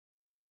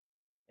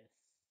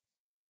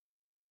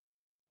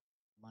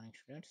morning,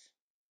 students.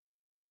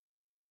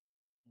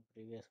 In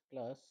previous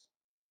class,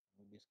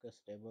 we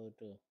discussed about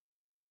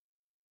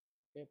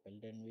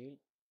Pelton wheel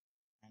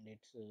and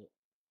its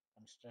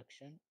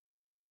construction.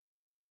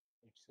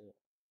 Its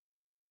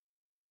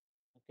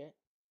okay,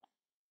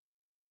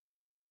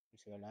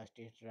 its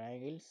velocity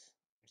triangles,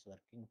 its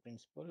working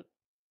principle,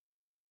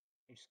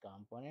 its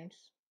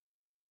components,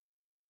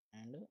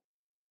 and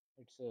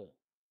its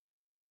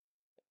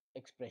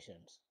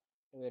expressions.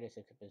 Various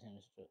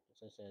expressions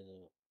such as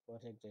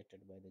force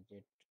exerted by the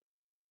jet,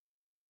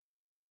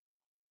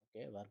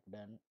 work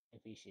done,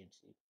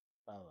 efficiency,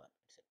 power,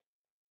 etc.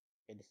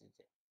 This is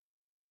a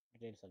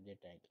detailed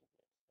subject title.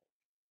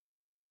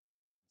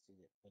 This is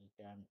a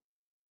Pelton.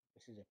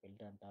 This is a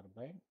Pelton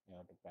turbine. You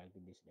have to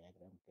practice this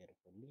diagram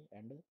carefully,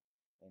 and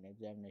in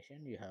examination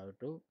you have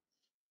to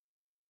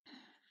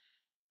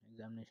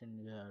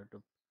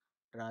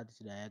draw this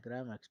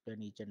diagram,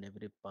 explain each and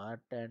every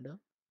part, and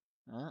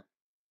uh,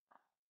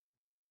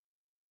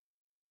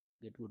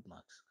 get good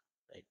marks.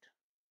 Right.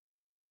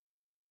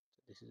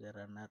 So this is a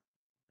runner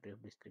brief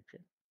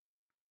description.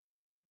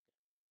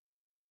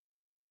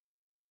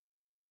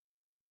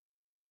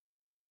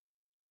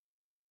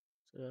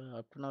 So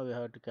up to now we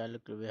have to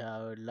calculate. We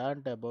have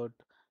learned about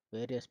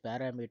various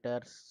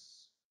parameters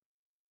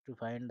to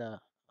find the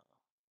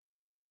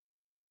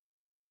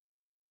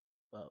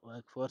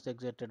work force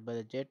exerted by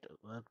the jet,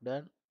 work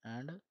done,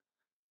 and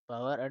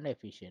power and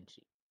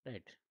efficiency.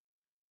 Right.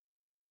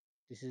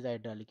 This is the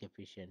hydraulic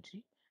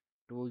efficiency.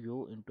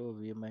 2u into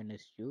v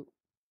minus u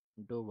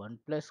into 1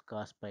 plus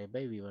cos pi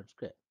by v1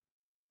 square.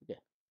 Okay.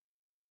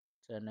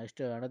 So next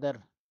another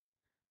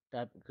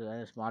topic,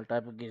 small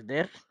topic is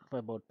there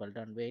about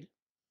Pelton wheel.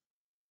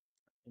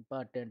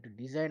 Important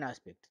design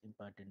aspects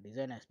about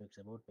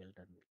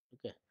Pelton wheel.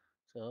 Okay.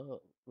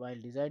 So while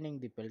designing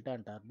the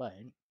Pelton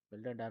turbine,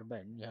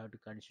 you have to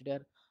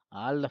consider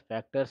all the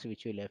factors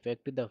which will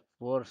affect the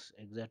force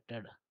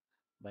exerted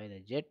by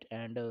the jet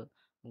and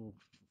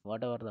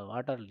whatever the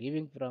water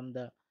leaving from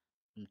the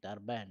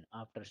turbine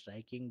after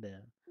striking the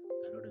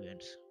carried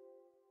vents.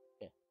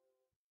 Okay.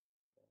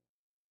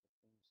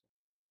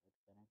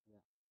 Let's connect the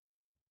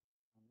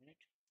 1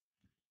 minute.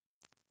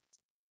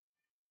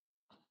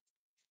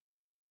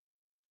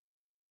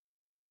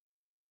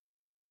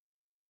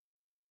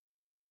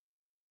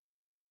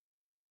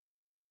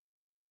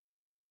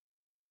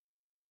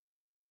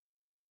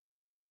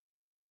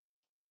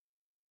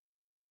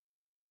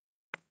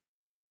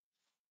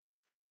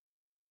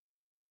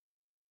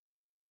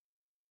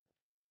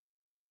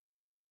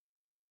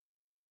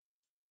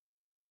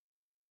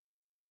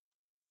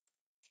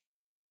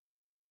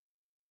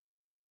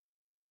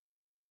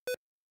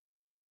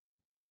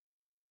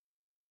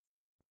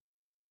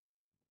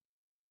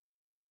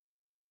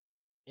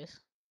 Yes.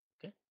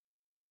 Okay.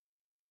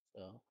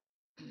 So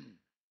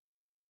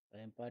the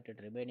important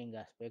remaining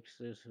aspects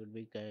should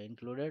be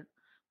included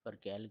for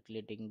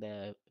calculating the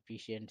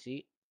efficiency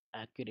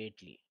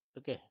accurately.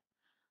 Okay.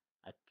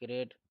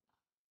 Accurate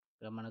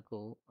మనకు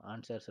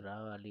answers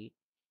రావాలి.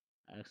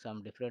 Some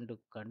different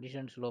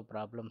కండిషన్స్లో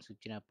problems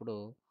ఇచ్చినప్పుడు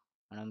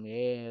మనం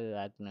ఏ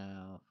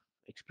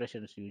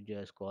expressions use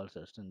చేసుకోవాల్సి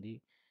వస్తుంది.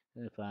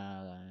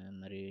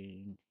 మరి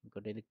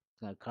ఇంకోటి ఇది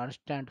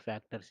కాన్స్టాంట్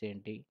ఫ్యాక్టర్స్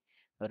ఏంటి,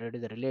 already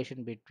the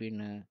relation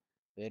between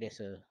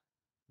various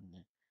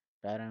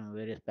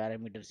various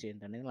parameters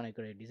ఏంటనేది మనం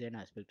ఇక్కడ డిజైన్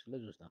ఆస్పెక్ట్స్లో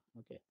చూస్తాం.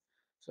 Okay.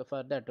 So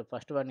for that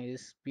first one is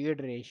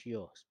speed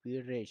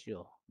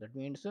ratio. That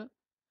means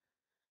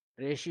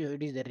ratio,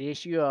 it is the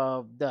ratio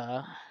of the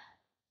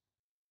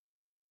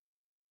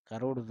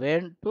curved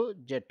vane to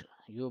jet,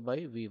 u by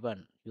v1.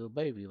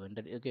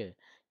 That, okay,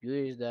 u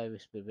is the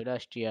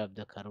velocity of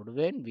the curved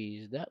vane, v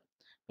is the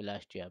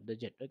velocity of the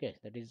jet. Okay,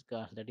 that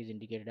is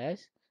indicated as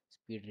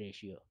speed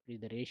ratio. It is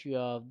the ratio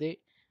of the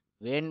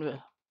vane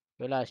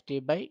velocity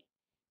by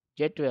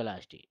jet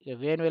velocity.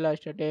 Vane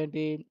velocity అంటే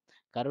ఏంటి?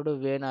 Curved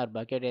vane are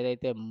bucket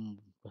ఏదైతే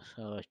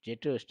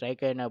jet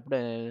strike అయినప్పుడు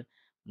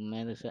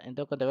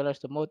ఎంతో కొంత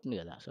velocity మోతుంది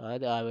కదా, so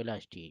అది ఆ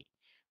velocity.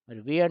 మరి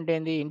వి అంటే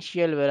ఏంది?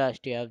 Initial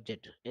velocity of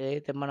jet.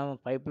 ఏదైతే మనం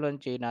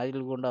పైపులోంచి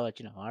నాజిల్ గుండా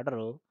వచ్చిన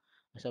వాటరు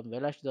సమ్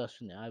వెలాసిటీతో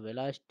వస్తుంది, ఆ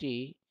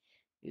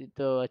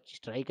వెలాసిటీతో వచ్చి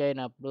స్ట్రైక్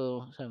అయినప్పుడు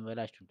సమ్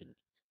వెలాసిటీ ఉంటుంది.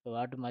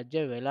 వాటి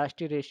మధ్య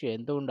వెలాసిటీ రేషియో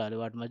ఎంత ఉండాలి,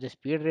 వాటి మధ్య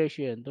స్పీడ్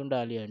రేషియో ఎంత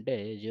ఉండాలి అంటే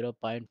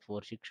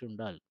 0.46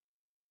 ఉండాలి.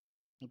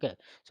 ఓకే.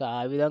 సో ఆ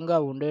విధంగా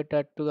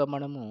ఉండేటట్టుగా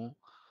మనము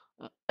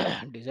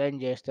డిజైన్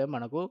చేస్తే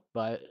మనకు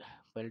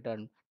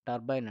పెల్టన్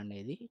టర్బైన్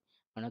అనేది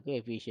మనకు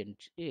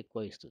ఎఫిషియన్సీ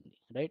ఎక్కువ ఇస్తుంది.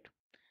 Right.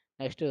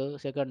 Next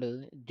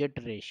jet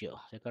ratio.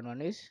 Second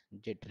one is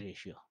jet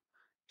ratio.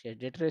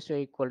 Jet ratio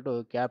equal to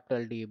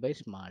capital D by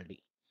small D.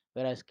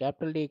 whereas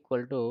capital D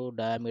equal to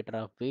diameter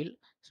of wheel,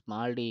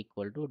 small d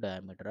equal to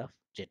diameter of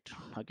jet.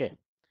 Okay.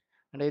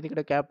 అంటే ఇది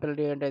ఇక్కడ capital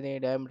D అంటే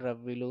diameter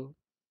of వీలు,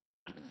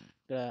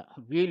 ఇక్కడ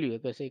wheel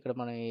చెప్పేసి ఇక్కడ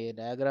మనం ఈ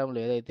డయాగ్రామ్లో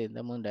ఏదైతే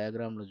ఇంతకుముందు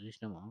డయాగ్రామ్లో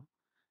చూసినామో,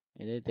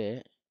 ఏదైతే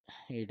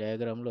ఈ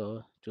డయాగ్రామ్లో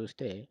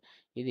చూస్తే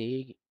ఇది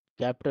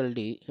క్యాపిటల్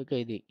డి. ఓకే.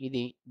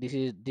 ఇది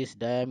దిస్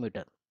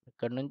డయామీటర్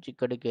ఇక్కడ నుంచి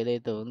ఇక్కడికి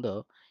ఏదైతే ఉందో,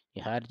 ఈ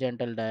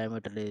హార్జెంటల్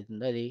డయామీటర్ ఏదైతే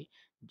ఉందో అది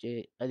జే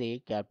అది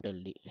capital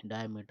D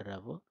diameter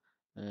of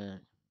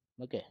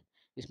okay.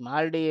 ఈ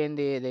స్మాల్ డి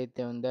ఏంది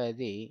ఏదైతే ఉందో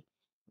అది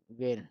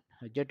vane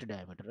jet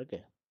diameter. Okay,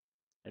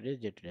 that is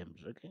jet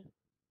diameter. Okay,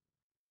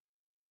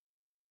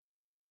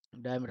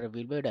 diameter of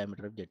wheel by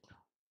diameter of jet.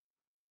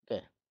 Okay,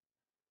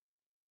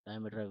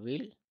 diameter of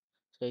wheel.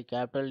 So ఈ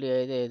క్యాపిటల్ డి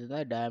అయితే అవుతుందో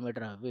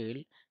diameter of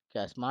wheel,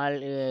 small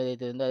D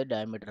ఏదైతే ఉందో అది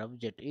డయామీటర్ ఆఫ్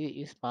జెట్.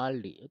 ఈ small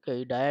D. Okay,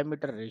 ఈ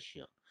diameter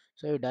ratio.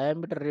 So ఈ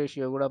diameter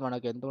ratio కూడా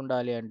మనకు ఎంత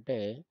ఉండాలి అంటే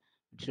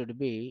it should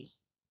be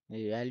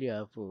value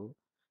of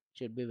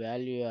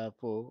value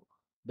of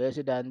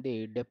based on the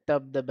depth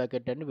of the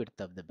bucket and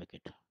width of the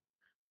bucket.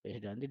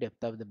 Based on the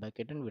depth of the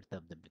bucket and width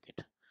of the bucket.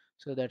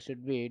 So that should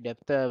be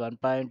depth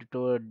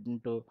 1.2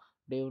 into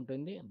d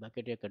ఉంటుంది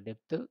bucket యొక్క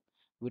depth.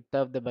 Width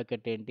of the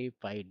bucket ఏంటి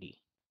 5d.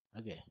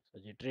 Okay, so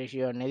jet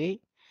ratio అనేది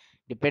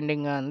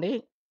depending on the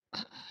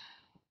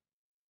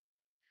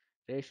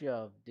ratio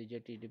of the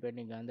jet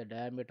depending on the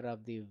diameter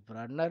of the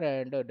runner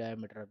and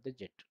diameter of the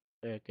jet.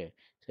 Okay,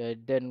 so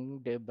then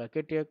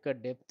bucket యొక్క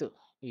depth,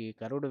 ఈ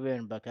curved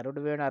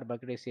vane are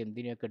bucket same,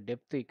 దీని యొక్క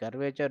depth ఈ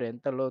curvature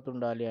ఎంత లోతు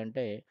ఉండాలి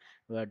అంటే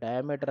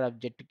diameter of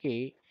జెట్కి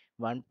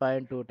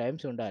 1.2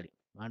 times ఉండాలి.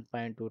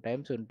 1.2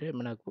 టైమ్స్ ఉంటే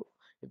మనకు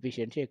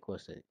ఎఫిషియన్సీ ఎక్కువ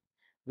వస్తుంది.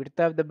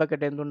 విడ్త్ ఆఫ్ ద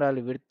బకెట్ ఎంత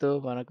ఉండాలి? విడ్త్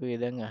మనకు ఈ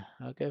విధంగా.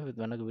 ఓకే,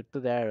 మనకు విడ్త్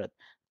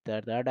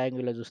థర్డ్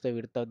యాంగిల్లో చూస్తే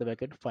width of the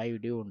bucket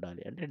 5d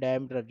ఉండాలి, అంటే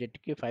డయామీటర్ ఆఫ్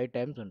జెట్కి 5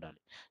 టైమ్స్ ఉండాలి.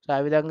 సో ఆ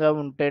విధంగా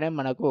ఉంటేనే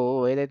మనకు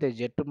ఏదైతే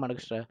జెట్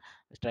మనకు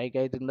స్ట్రైక్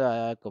అవుతుందో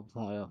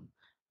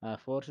ఆ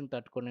ఫోర్స్ని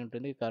తట్టుకొని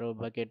ఉంటుంది కర్వ్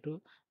బకెట్,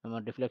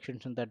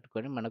 డిఫ్లెక్షన్స్ని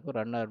తట్టుకొని మనకు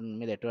రన్నర్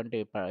మీద ఎటువంటి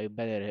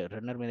ఇబ్బంది,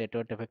 రన్నర్ మీద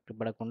ఎటువంటి ఎఫెక్ట్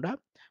పడకుండా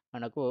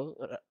మనకు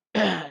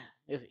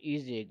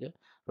ఈజీగా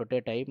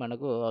రొటేట్ అయ్యి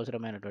మనకు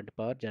అవసరమైనటువంటి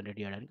పవర్ జనరేట్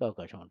చేయడానికి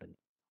అవకాశం ఉంటుంది.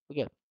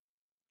 ఓకే,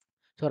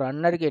 సో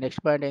రన్నర్కి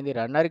నెక్స్ట్ పాయింట్ ఏంది?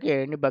 రన్నర్కి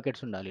ఎన్ని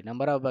బకెట్స్ ఉండాలి?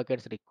 Number of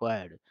buckets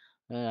required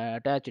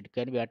attached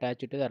can be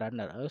attached to the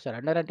runner. So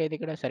runner అంటే ఏంది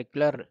ఇక్కడ?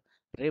 Circular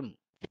rim.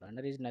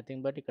 Runner is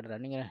nothing but ఇక్కడ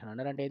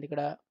రన్నర్ అంటే ఏంది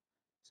ఇక్కడ?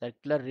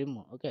 Circular rim.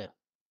 ఓకే,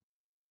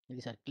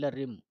 ఇది సర్క్యులర్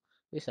రిమ్.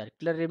 ఈ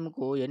సర్క్యులర్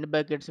రిమ్కు ఎన్ని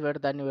బకెట్స్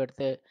పెడితే అన్ని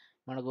పెడితే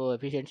మనకు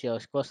ఎఫిషియన్సీ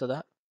ఎక్కువ వస్తుందా?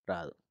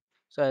 రాదు.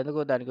 సో ఎందుకు?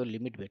 దానికి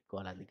లిమిట్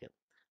పెట్టుకోవాలి. అందుకే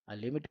ఆ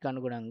లిమిట్కి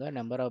అనుగుణంగా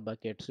నెంబర్ ఆఫ్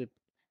బకెట్స్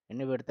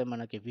ఎన్ని పెడితే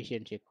మనకి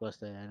ఎఫిషియన్సీ ఎక్కువ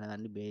వస్తుంది అనే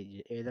దాన్ని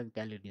ఏ విధంగా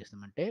క్యాలిక్యులేట్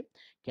చేస్తామంటే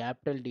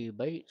capital D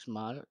by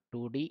small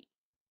 2d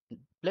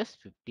plus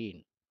 15.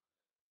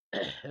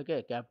 Okay,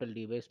 capital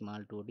D by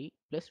small 2d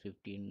plus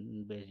 15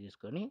 base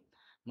చేసుకొని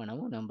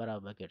మనము నెంబర్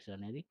ఆఫ్ బకెట్స్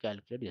అనేది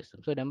క్యాలిక్యులేట్ చేస్తాం.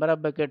 సో నెంబర్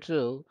ఆఫ్ బకెట్స్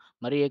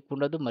మరీ ఎక్కువ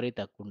ఉండదు, మరీ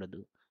తక్కువ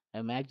ఉండదు.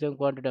 మ్యాక్సిమం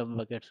క్వాంటిటీ ఆఫ్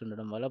బకెట్స్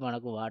ఉండడం వల్ల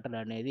మనకు వాటర్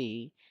అనేది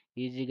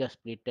ఈజీగా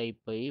స్ప్లిట్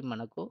అయిపోయి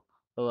మనకు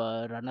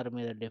రన్నర్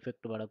మీద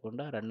డిఫెక్ట్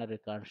పడకుండా రన్నర్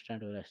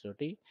కాన్స్టెంట్ వెలాసిటీ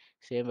తోటి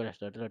సేమ్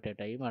వెలాసిటీ తోటి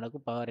రొటేట్ అయ్యి మనకు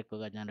పవర్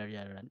ఎక్కువగా జనరేట్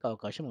చేయడానికి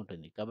అవకాశం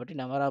ఉంటుంది. కాబట్టి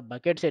నెంబర్ ఆఫ్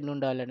బకెట్స్ ఎన్ని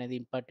ఉండాలి అనేది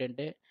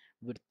ఇంపార్టెంటే.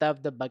 విడ్త్ ఆఫ్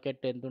ద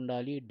బకెట్ ఎంత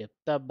ఉండాలి,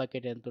 డెప్త్ ఆఫ్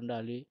బకెట్ ఎంత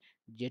ఉండాలి,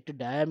 జెట్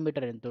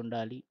డయామీటర్ ఎంత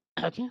ఉండాలి,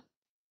 ఓకే,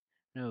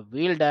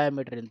 వీల్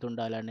డయామీటర్ ఎంత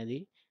ఉండాలి అనేది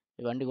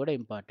ఇవన్నీ కూడా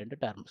important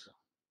terms.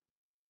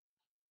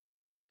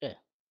 Okay,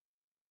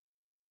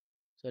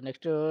 so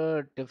next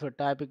different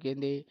topic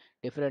ఏంది?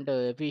 Different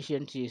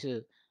efficiencies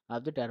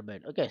of the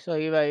turbine. Okay, so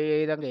ఈ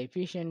విధంగా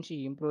ఎఫిషియన్సీ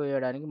ఇంప్రూవ్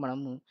చేయడానికి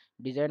మనము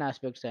డిజైన్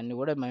ఆస్పెక్ట్స్ అన్నీ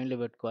కూడా మైండ్లో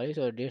పెట్టుకోవాలి.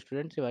 సో డే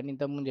స్టూడెంట్స్, ఇవన్నీ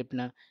ఇంతకుముందు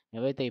చెప్పిన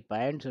ఏవైతే ఈ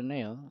పాయింట్స్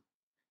ఉన్నాయో,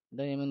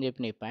 ఇంతకుముందు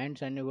చెప్పిన ఈ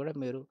పాయింట్స్ అన్నీ కూడా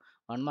మీరు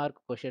 1 మార్క్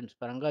క్వశ్చన్స్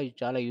పరంగా ఇవి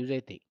చాలా యూజ్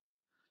అవుతాయి.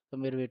 సో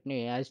మీరు వీటిని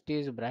యాజ్ ఇట్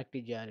ఈజ్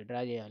ప్రాక్టీస్ చేయాలి,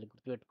 డ్రా చేయాలి,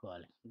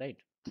 గుర్తుపెట్టుకోవాలి.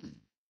 రైట్,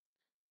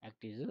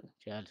 ప్రాక్టీస్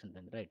చేయాల్సి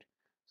ఉంటుంది. రైట్,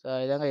 సో ఆ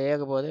విధంగా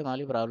వేయకపోతే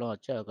మళ్ళీ ప్రాబ్లం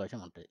వచ్చే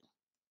అవకాశం ఉంటుంది.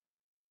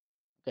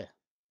 ఓకే,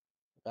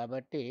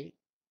 కాబట్టి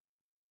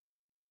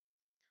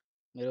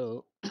మీరు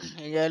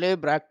ఏం చేయాలి?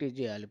 ప్రాక్టీస్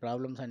చేయాలి.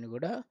 ప్రాబ్లమ్స్ అన్నీ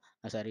కూడా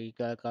సారీ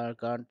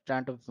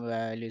కాన్స్టాంట్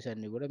వాల్యూస్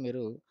అన్నీ కూడా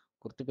మీరు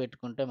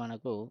గుర్తుపెట్టుకుంటే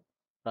మనకు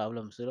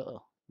ప్రాబ్లమ్స్లో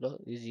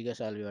ఈజీగా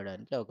సాల్వ్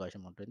చేయడానికి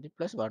అవకాశం ఉంటుంది.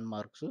 ప్లస్ 1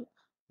 మార్క్స్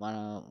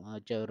మనం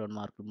వచ్చే 2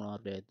 మార్కులు 3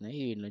 మార్కులు అవుతున్నాయి,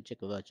 వీటి నుంచి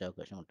ఎక్కువగా వచ్చే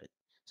అవకాశం ఉంటుంది.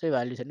 సో ఈ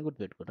వాల్యూస్ అన్ని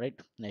గుర్తుపెట్టుకోండి.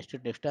 Right,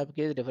 next topic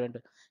is different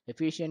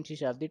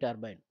efficiencies of the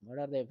turbine.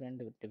 What are the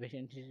different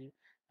efficiencies?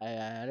 I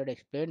already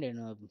explained in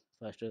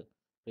first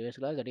previous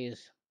class, that is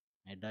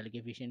hydraulic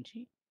efficiency,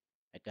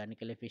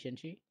 mechanical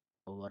efficiency,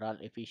 overall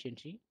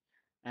efficiency,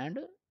 and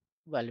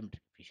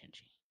volumetric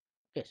efficiency.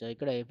 Okay, so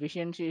ఇక్కడ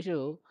efficiencies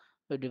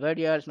divide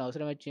చేయాల్సిన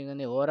అవసరం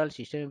వచ్చింది. Overall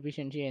system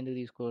efficiency ఎందుకు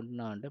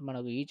తీసుకుంటున్నాం అంటే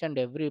మనకు each and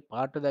every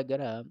part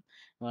దగ్గర,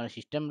 మన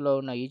సిస్టంలో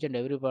ఉన్న ఈచ్ అండ్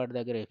ఎవ్రీ పార్ట్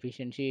దగ్గర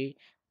ఎఫిషియన్సీ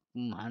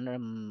 100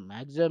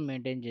 మ్యాక్సిమం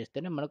మెయింటైన్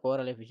చేస్తేనే మనకు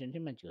ఓవరాల్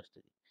ఎఫిషియన్సీ మంచిగా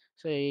వస్తుంది.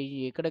 సో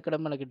ఎక్కడెక్కడ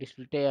మనకి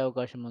స్ప్లిట్ అయ్యే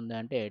అవకాశం ఉంది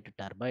అంటే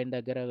టర్బైన్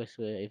దగ్గర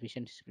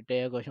ఎఫిషియన్సీ స్ప్లిట్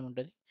అయ్యే అవకాశం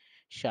ఉంటుంది.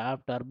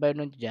 టర్బైన్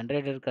నుంచి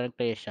జనరేటర్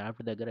కనెక్ట్ అయ్యే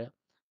షాఫ్ట్ దగ్గర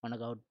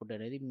మనకు అవుట్పుట్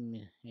అనేది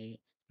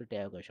స్ప్లిట్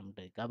అయ్యే అవకాశం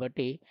ఉంటుంది.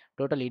 కాబట్టి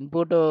టోటల్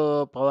ఇన్పుట్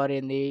పవర్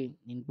ఏంది?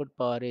 Input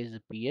power is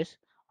PS,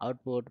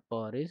 output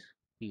power is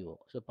PO.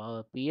 So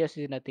PS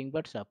is nothing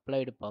but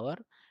supplied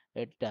power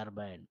at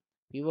turbine.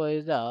 PO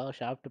is the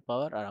shaft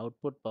power are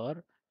output power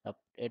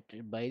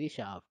by the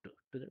shaft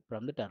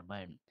from the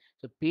turbine.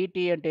 So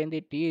PT అంటే ఏంది?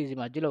 Tea ఇది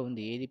మధ్యలో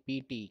ఉంది, ఏది?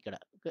 PT ఇక్కడ.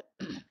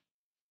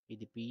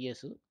 ఇది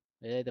PS,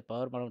 ఏదైతే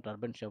power మనం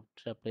టర్బైన్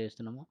సప్లై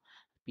చేస్తున్నామో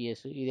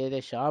పిఎస్, ఇదైతే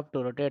షాఫ్ట్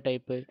రొటేట్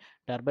అయిపోయి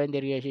టర్బైన్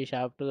తిరిగేసి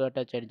షాఫ్ట్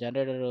గట్టా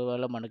జనరేటర్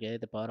వల్ల మనకి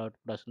ఏదైతే పవర్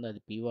అవుట్పుట్ వస్తుందో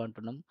అది పీఓ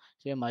అంటున్నాం.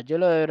 సో ఈ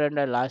మధ్యలో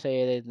రెండు లాస్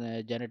ఏదైతే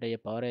జనరేట్ అయ్యే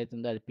పవర్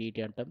అవుతుందో అది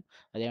పీటీ అంటాం.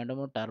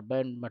 అదేంటాము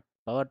టర్బైన్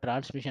పవర్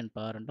ట్రాన్స్మిషన్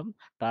పవర్ అంటాం,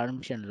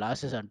 ట్రాన్స్మిషన్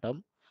లాసెస్ అంటాం.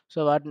 సో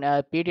వాటిని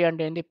పీటీ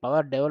అంటే ఏంటి,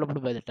 power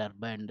developed by the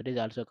turbine, that is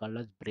also called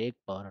as break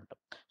power అంటాం.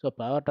 సో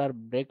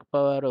బ్రేక్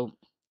పవర్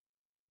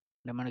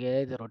అంటే మనకి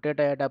ఏదైతే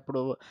రొటేట్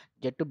అయ్యేటప్పుడు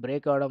జెట్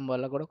బ్రేక్ అవ్వడం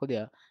వల్ల కూడా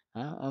కొద్దిగా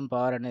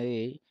పవర్ అనేది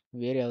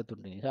వేరీ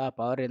అవుతుంటుంది. సో ఆ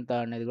పవర్ ఎంత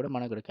అనేది కూడా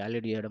మనం ఇక్కడ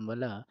క్యాలిక్యులేట్ చేయడం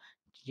వల్ల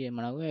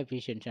మనకు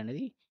ఎఫిషియన్సీ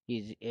అనేది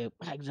ఈజీ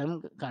మ్యాక్సిమం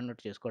కన్వర్ట్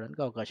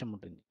చేసుకోవడానికి అవకాశం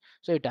ఉంటుంది.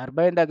 సో ఈ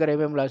టర్బైన్ దగ్గర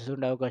ఏమేమి లాసెస్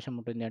ఉండే అవకాశం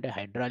ఉంటుంది అంటే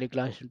హైడ్రాలిక్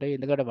లాసెస్ ఉంటాయి.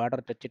 ఎందుకంటే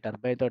వాటర్ తెచ్చి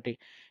టర్బైన్ తోటి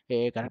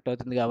కనెక్ట్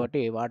అవుతుంది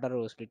కాబట్టి వాటర్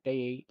స్ప్లిట్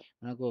అయ్యి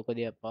మనకు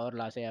కొద్దిగా పవర్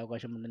లాస్ అయ్యే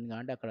అవకాశం ఉంటుంది.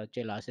 కాబట్టి అక్కడ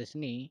వచ్చే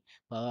లాసెస్ని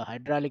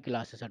హైడ్రాలిక్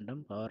లాసెస్ అంటాం.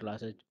 పవర్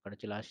లాసెస్ అక్కడ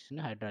వచ్చే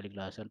లాసెస్ని హైడ్రాలిక్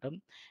లాస్ అంటాం.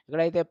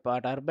 ఎక్కడైతే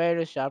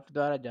టర్బైన్ షాఫ్ట్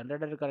ద్వారా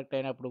జనరేటర్ కనెక్ట్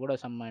అయినప్పుడు కూడా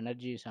some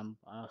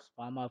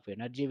form of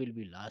energy will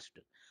be last.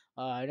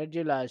 ఆ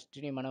ఎనర్జీ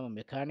లాస్ట్ని మనం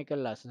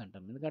మెకానికల్ లాసెస్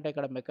అంటాం. ఎందుకంటే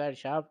ఇక్కడ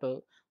షాఫ్ట్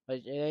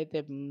ఏదైతే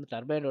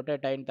టర్బైన్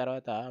రొటేట్ అయిన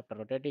తర్వాత after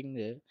rotating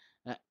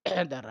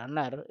the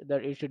runner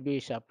that it should be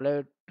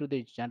supplied to the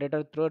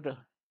generator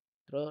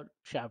throw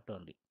shaft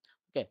only.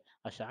 Okay.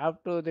 ఆ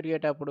షాఫ్ట్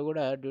తిరిగేటప్పుడు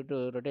కూడా due to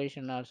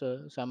rotation also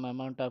some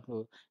amount of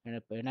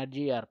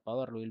energy are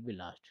power will be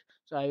last.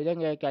 So ఆ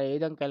విధంగా ఏ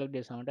విధంగా calculate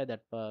చేస్తామంటే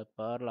that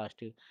power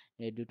last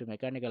due to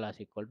mechanical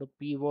loss equal to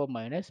PO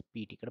minus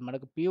PT. ఇక్కడ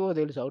మనకు PO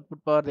తెలుసు,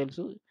 అవుట్పుట్ పవర్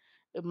తెలుసు,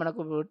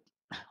 మనకు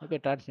ఓకే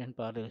ట్రాన్స్మిషన్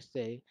పవర్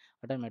తెలిస్తే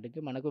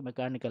ఆటోమేటిక్గా మనకు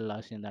మెకానికల్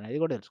లాస్ ఏందనేది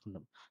కూడా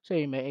తెలుసుకుంటాం. సో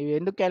ఇవి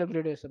ఎందుకు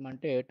క్యాలిక్యులేట్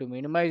చేస్తామంటే to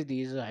minimise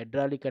these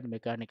hydraulic and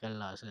mechanical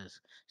losses.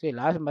 So ఈ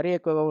లాస్ మరీ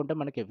ఎక్కువగా ఉంటే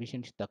మనకి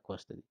ఎఫిషియన్సీ తక్కువ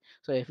వస్తుంది.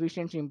 సో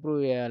ఎఫిషియన్సీ ఇంప్రూవ్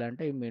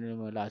చేయాలంటే ఈ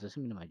లాసెస్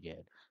మినిమైజ్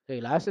చేయాలి. సో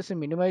ఈ లాసెస్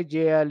మినిమైజ్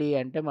చేయాలి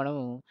అంటే మనం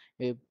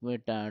ఈ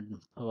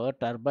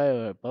టర్బై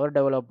పవర్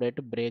డెవలప్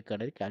రేట్ బ్రేక్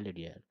అనేది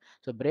క్యాలిక్యులేట్ చేయాలి.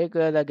 సో బ్రేక్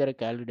దగ్గర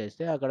క్యాలిక్యులేట్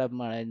చేస్తే అక్కడ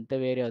ఎంత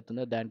వేరీ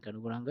అవుతుందో దానికి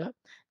అనుగుణంగా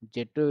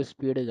జెట్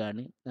స్పీడ్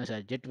కానీ,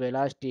 జెట్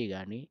వెలాసిటీ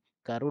కానీ,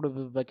 కర్వ్డ్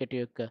బకెట్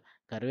యొక్క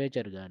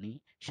కర్వేచర్ కానీ,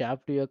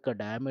 షాఫ్ట్ యొక్క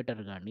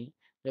డయామీటర్ కానీ,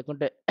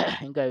 లేకుంటే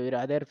ఇంకా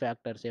అదర్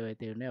ఫ్యాక్టర్స్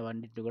ఏవైతే ఉన్నాయో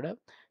అవన్నిటిని కూడా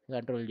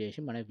కంట్రోల్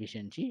చేసి మన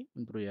ఎఫిషియన్సీ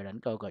ఇంప్రూవ్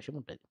చేయడానికి అవకాశం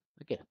ఉంటుంది.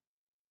 Okay.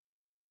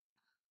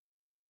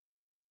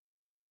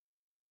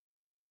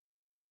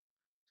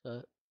 So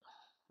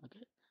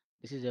okay,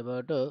 this is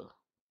about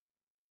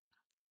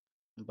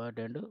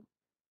important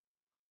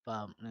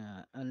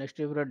next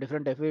ఇప్పుడు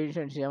different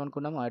efficiency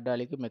ఏమనుకున్నాము,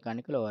 hydraulic,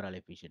 mechanical, overall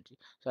efficiency.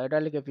 So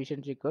hydraulic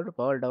efficiency equal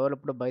power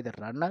developed by the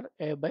runner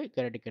by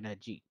kinetic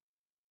energy.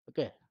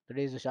 Okay, that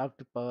is shaft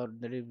power,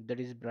 that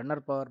is runner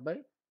power by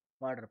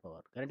water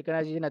power. Kinetic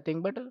energy is nothing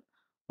but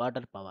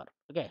water power.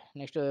 Okay,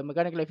 next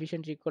mechanical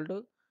efficiency equal to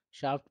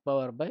shaft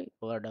power by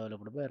power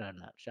developed by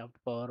runner, shaft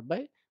power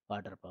by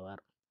water power.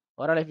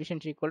 Overall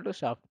efficiency equal to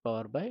shaft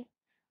power by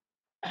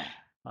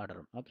water.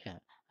 Okay.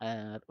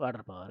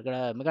 Water power. ఇక్కడ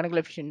mechanical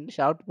efficiency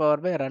shaft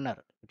power by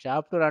runner.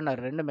 Shaft, runner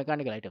 2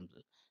 mechanical items.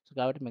 So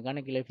కాబట్టి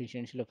mechanical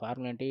ఎఫిషియన్సీలో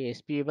formula ఏంటి,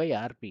 SP by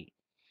RP.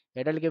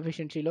 Hydraulic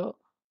ఎఫిషియన్సీలో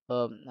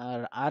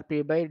RP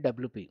by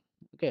WP.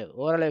 Okay.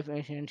 Overall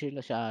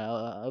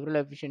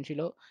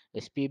ఎఫిషియన్సీలో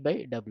SP by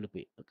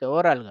WP. Okay.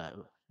 ఓవరాల్గా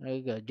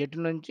ఇక jet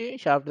నుంచి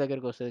shaft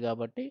దగ్గరికి వస్తుంది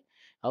కాబట్టి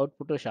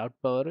output shaft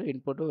power,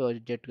 input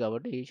jet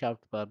కాబట్టి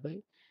shaft power by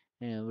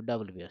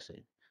WP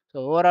వస్తుంది. సో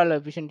ఓవరాల్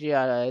ఎఫిషియన్సీ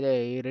అదే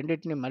ఈ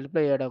రెండింటిని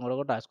మల్టిప్లై చేయడం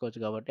కూడా రాసుకోవచ్చు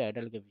కాబట్టి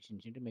హైడ్రాలిక్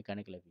ఎఫిషియన్సీ అంటే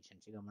మెకానికల్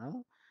ఎఫిషియన్సీగా మనం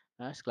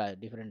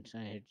డిఫరెంట్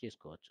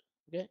చేసుకోవచ్చు.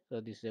 Okay. So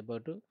this is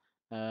about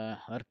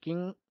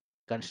working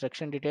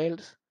construction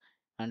details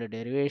and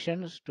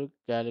derivations to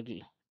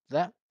calculate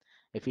the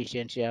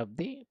efficiency of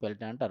the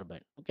Pelton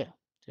turbine. Okay.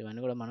 So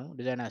ఇవన్నీ కూడా మనం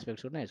డిజైన్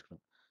ఆస్పెక్ట్స్ కూడా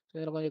నేర్చుకున్నాం. సో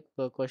ఇందులో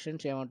కొంచెం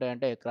questions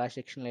ఏముంటాయంటే cross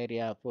sectional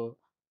area of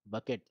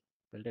bucket,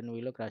 Pelton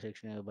వీలో cross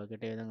section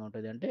bucket ఏ విధంగా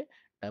ఉంటుంది అంటే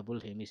డబుల్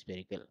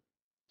హెమిస్పెరికల్.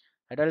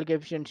 హైడ్రాలిక్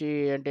ఎఫిషియన్సీ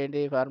అంటే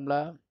ఏంటి ఫార్ములా,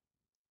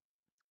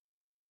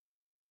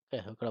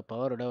 ఇక్కడ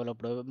పవర్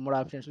డెవలప్డ్ 3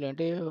 ఆప్షన్స్‌లో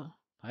ఏంటి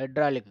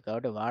హైడ్రాలిక్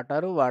కాబట్టి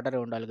వాటర్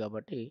ఉండాలి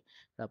కాబట్టి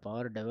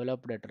power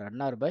developed at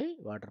runner by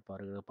water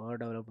power. Power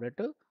developed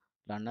at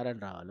runner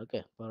అని రావాలి.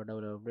 Okay. Power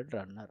developed at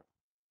runner.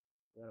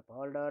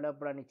 Power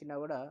developed అని ఇచ్చినా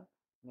కూడా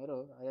మీరు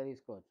అదే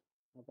తీసుకోవచ్చు,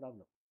 no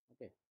problem.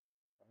 Okay.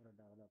 Power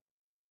developed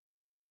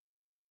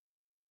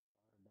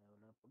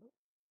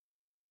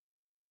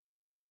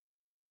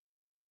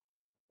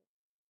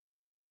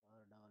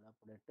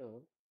at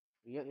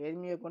ఏది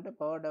మీకుంటే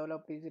power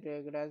developed is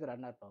rated as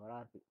runner power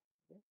RP.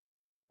 Okay.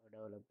 Power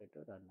developed at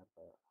runner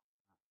power.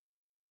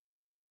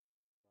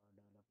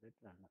 Power developed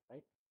at runner,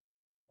 right?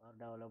 Power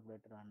developed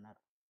at runner.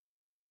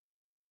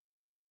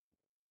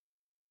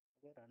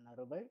 Okay,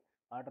 runner by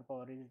water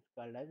power is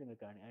called as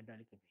mechanical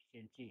hydraulic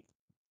efficiency.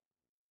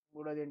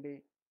 మూడోది ఏంటి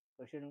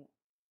question,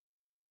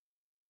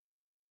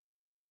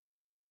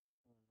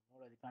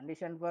 మూడోది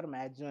condition for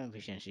maximum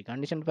efficiency.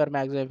 Condition for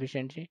maximum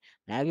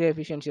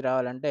efficiency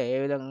రావాలంటే ఏ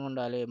విధంగా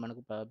ఉండాలి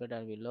మనకు perfect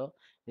వీల్లో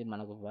ఇది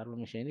మనకు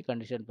permission ఇది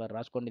కండిషన్ ఫర్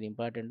రాసుకోండి, ఇది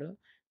important.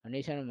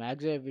 Condition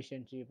maximum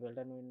efficiency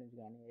filter నుంచి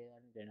కానీ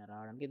ఏదైనా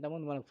రావడానికి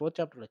ఇంతకుముందు మనకు ఫోర్త్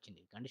చాప్టర్లో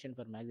వచ్చింది. Condition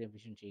for maximum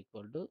efficiency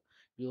equal to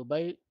you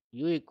by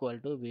you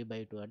equal to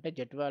v/2 అంటే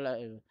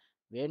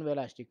vane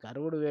velocity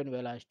curved vane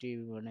velocity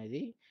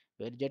అనేది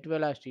జెట్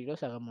వెలాసిటీలో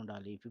సగం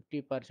ఉండాలి.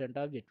 50%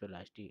 ఆఫ్ జెట్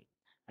వెలాసిటీ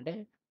అంటే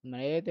మన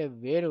ఏదైతే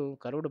వేరు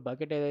కర్వ్డ్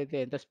బకెట్ ఏదైతే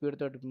ఎంత స్పీడ్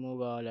తోటి మూవ్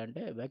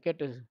కావాలంటే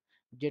బకెట్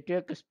జెట్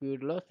యొక్క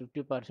స్పీడ్లో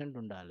 50%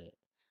 ఉండాలి.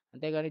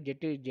 అంతేగాని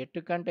జెట్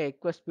కంటే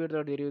ఎక్కువ స్పీడ్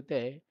తోటి తిరిగితే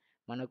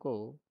మనకు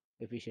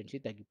ఎఫిషియన్సీ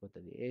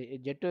తగ్గిపోతుంది.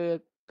 జెట్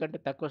కంటే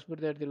తక్కువ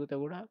స్పీడ్ తోటి తిరిగితే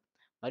కూడా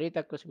మరీ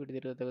తక్కువ స్పీడ్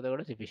తిరిగితే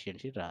కూడా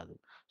ఎఫిషియన్సీ రాదు.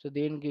 సో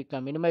దీనికి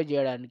మినిమైజ్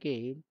చేయడానికి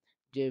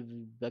జె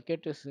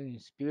బకెట్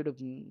స్పీడ్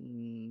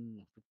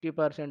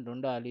 50%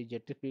 ఉండాలి.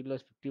 జెట్ స్పీడ్లో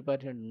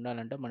 50%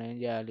 ఉండాలంటే మనం ఏం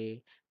చేయాలి?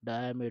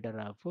 డయామీటర్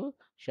ఆఫ్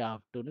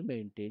షాఫ్ట్‌ని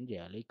మెయింటైన్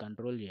చేయాలి,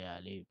 కంట్రోల్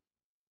చేయాలి.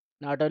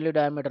 Not only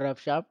diameter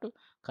of shaft,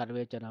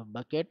 curvature of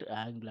bucket,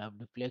 angle of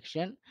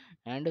deflection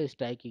and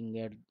striking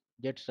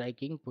jet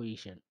striking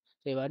position.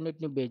 So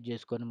ఇవన్నిటిని బేస్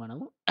చేసుకొని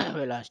మనము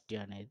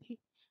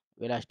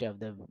velocity of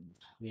the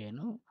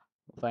వేను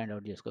find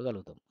out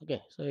చేసుకోగలుగుతాం. ఓకే,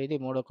 సో ఇది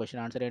మూడో క్వశ్చన్.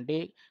 ఆన్సర్ ఏంటి?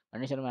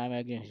 Condition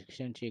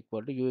మ్యాగ్నిఫికెషన్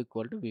equal to you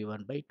equal to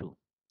v1/2.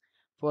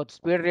 Fourth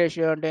speed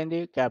ratio అంటే ఏంది?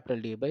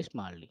 Capital D by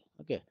small d.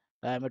 Okay,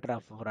 diameter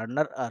of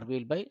runner are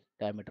wheel by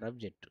diameter of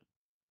jet.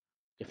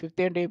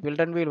 Fifth ఏంటి?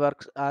 పిల్టన్ wheel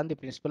works on the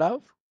principal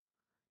of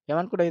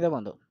ఏమనుకుంటా ఇదే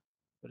ముందు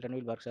పిల్టన్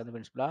wheel works on the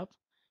principal of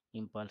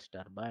impulse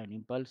turbine,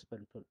 impulse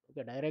principle.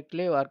 Okay,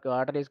 directly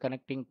water is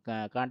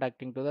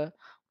contacting to the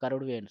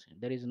curved veins.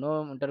 There is no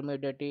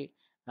intermediate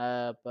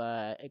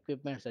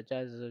equipment such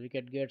as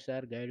wicket gates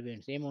or guide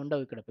vanes ఏమి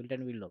ఉండవు ఇక్కడ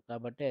పిల్టన్ వీల్లో.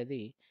 కాబట్టి అది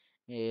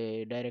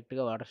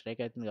డైరెక్ట్గా water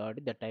strike అవుతుంది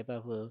కాబట్టి that type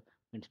of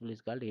principle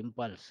is called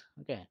impulse.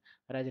 Okay,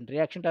 Raj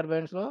reaction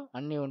టర్బైన్స్లో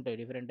అన్నీ ఉంటాయి,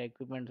 డిఫరెంట్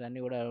ఎక్విప్మెంట్స్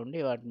అన్నీ కూడా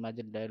ఉండి వాటి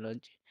మధ్య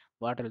డైలోంచి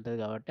వాటర్ వెళ్తుంది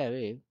కాబట్టి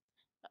అవి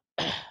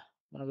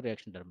మనకు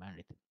రియాక్షన్ టర్బైన్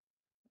అవుతుంది.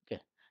 Okay,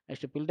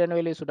 next పిల్టన్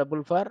wheel is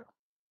suitable for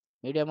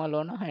మీడియమా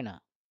లోనా హైనా?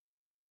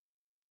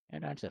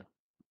 ఏంటి answer?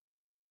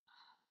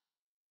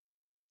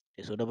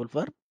 Suitable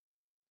for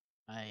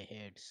high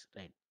heads,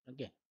 right.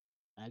 Okay,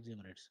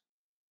 maximum rates.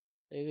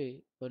 ఇవి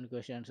కొన్ని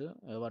క్వశ్చన్స్,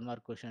 1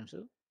 మార్క్ క్వశ్చన్స్.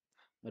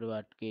 మీరు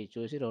వాటికి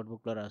చూసి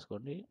నోట్బుక్లో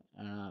రాసుకోండి,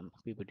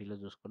 పీపీటీలో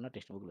చూసుకున్న,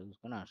 టెక్స్ట్ బుక్లో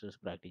చూసుకుని ఆన్సర్స్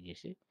ప్రాక్టీస్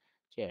చేసి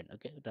చేయండి.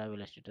 Okay,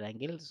 travel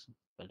triangles,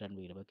 పిల్టన్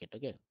wheel bucket.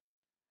 Okay,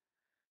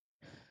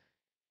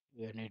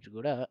 ఇవన్నిటి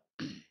కూడా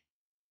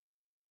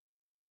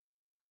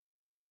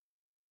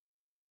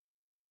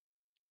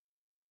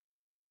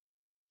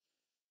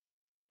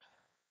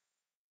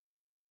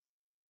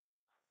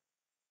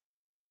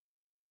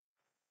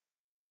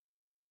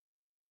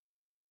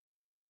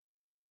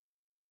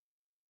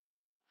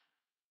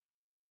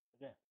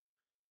ఓకే.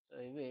 సో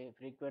ఇవి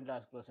ఫ్రీక్వెంట్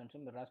లాస్ట్ క్వశ్చన్స్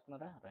మీరు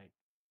రాసుకున్నారా? రైట్.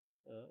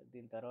 సో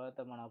దీని తర్వాత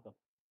మనం ఒక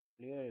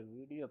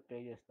వీడియో ప్లే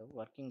చేస్తాము,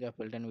 వర్కింగ్ ఆఫ్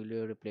పిల్టన్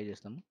వీడియో ప్లే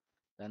చేస్తాము.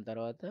 దాని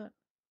తర్వాత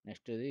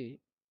నెక్స్ట్ది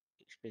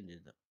ఎక్స్ప్లెయిన్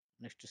చేద్దాం.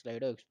 నెక్స్ట్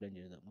స్లైడ్ ఎక్స్ప్లెయిన్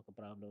చేద్దాం. ఒక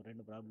ప్రాబ్లం,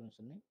 2 ప్రాబ్లమ్స్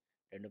ఉన్నాయి,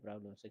 2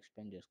 ప్రాబ్లమ్స్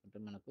ఎక్స్ప్లెయిన్ చేసుకుంటే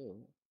మనకు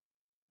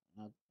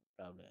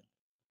ప్రాబ్లం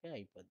ఓకే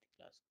అయిపోద్ది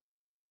క్లాస్.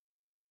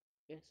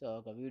 ఓకే, సో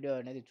ఒక వీడియో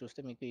అనేది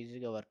చూస్తే మీకు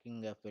ఈజీగా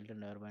వర్కింగ్ ఆఫ్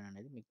పిల్టన్ టర్బైన్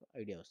అనేది మీకు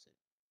ఐడియా వస్తుంది.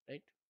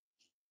 రైట్.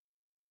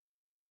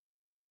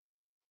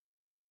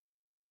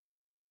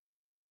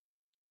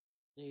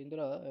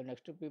 ఇందులో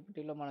నెక్స్ట్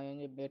పీపీటీలో మనం ఏం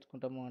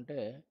నేర్చుకుంటాము అంటే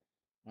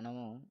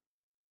మనము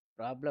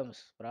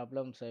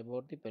problems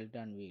about the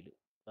పిల్టన్ wheel,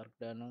 work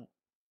done,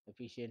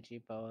 efficiency,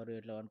 power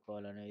ఎట్లా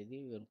అనుకోవాలనేది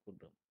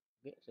అనుకుంటాం.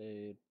 ఓకే, సో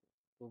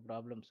 2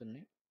 ప్రాబ్లమ్స్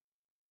ఉన్నాయి.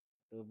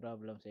 2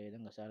 ప్రాబ్లమ్స్ ఏ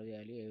విధంగా సాల్వ్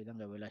చేయాలి, ఏ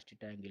విధంగా వెలాసిటీ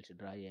ట్రయాంగిల్స్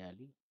డ్రా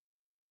చేయాలి,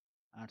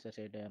 ఆన్సర్స్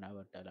ఏ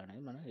రాబట్టాలి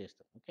అనేది మనం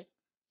చేస్తాం. ఓకే.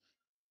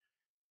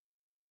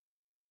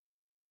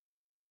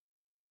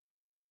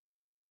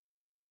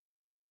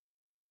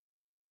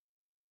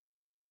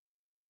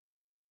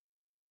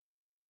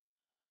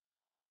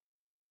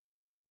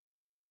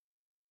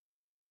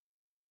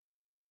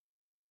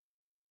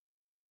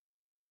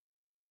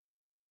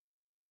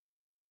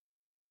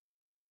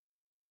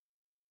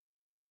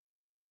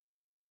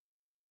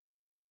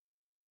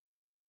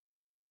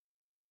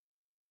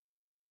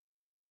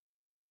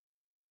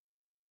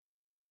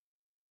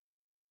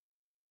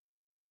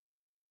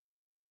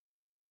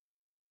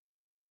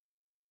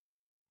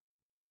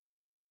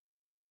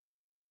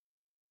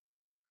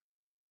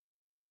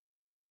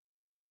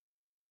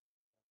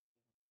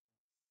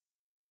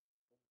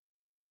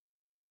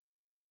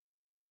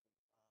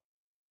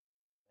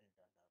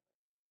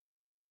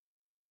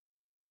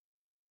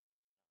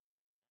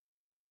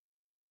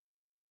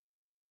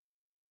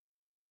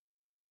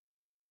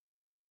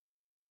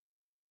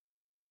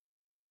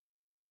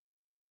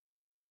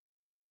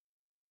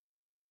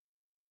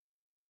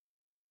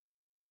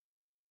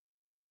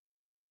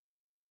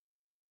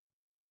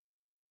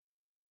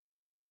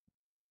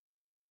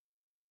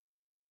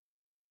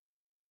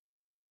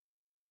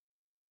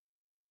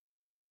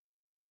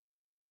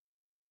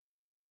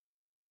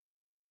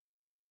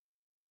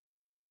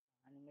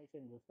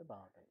 యానిమేషన్ చూస్తే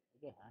బాగుంటుంది.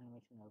 ఓకే,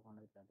 యానిమేషన్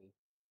కాకుండా ఇట్లాంటి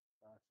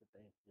షార్ట్స్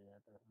టైప్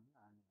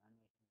యానిమేషన్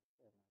చూస్తే మనకి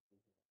ఫస్ట్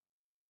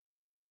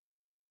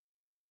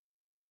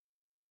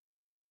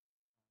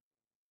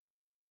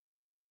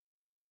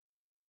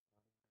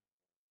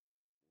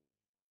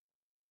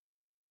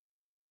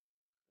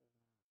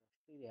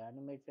ఇది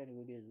యానిమేటెడ్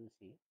వీడియో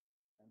చూసి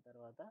దాని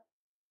తర్వాత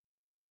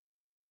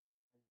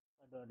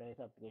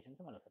అడ్వాంటేజ్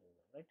అప్లికేషన్స్ మళ్ళీ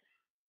right.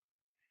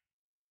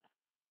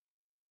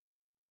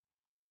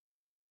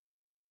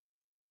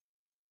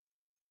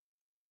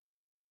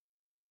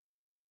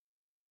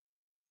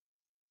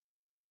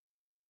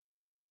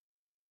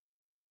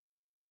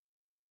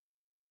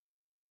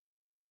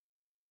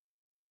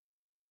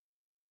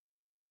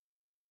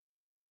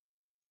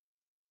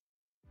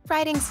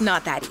 Writing's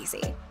not that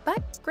easy, but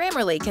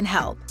Grammarly can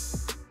help.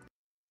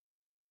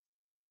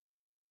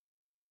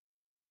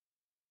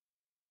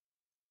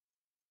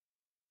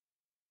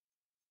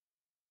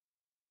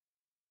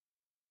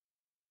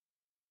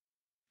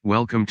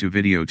 Welcome to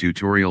video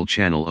tutorial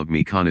channel of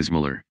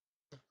Mechanismuller.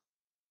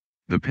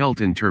 The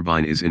Pelton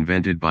turbine is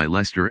invented by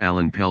Lester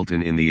Allen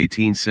Pelton in the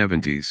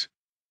 1870s.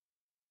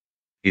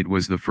 It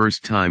was the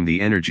first time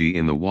the energy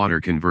in the water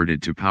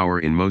converted to power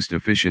in most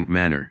efficient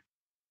manner.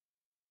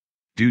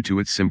 Due to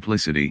its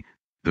simplicity,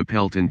 the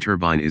Pelton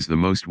turbine is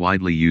the most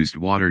widely used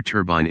water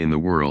turbine in the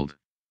world.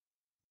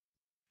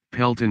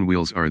 Pelton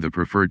wheels are the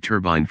preferred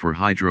turbine for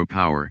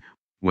hydropower,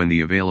 when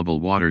the available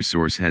water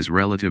source has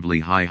relatively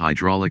high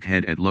hydraulic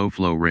head at low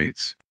flow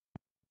rates.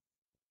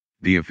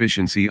 The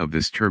efficiency of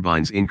this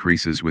turbines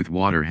increases with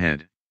water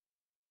head.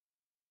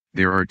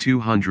 There are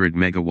 200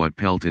 megawatt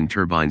Pelton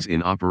turbines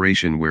in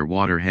operation where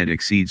water head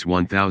exceeds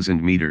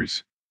 1000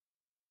 meters.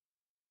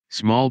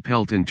 Small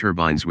Pelton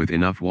turbines with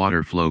enough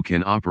water flow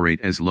can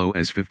operate as low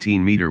as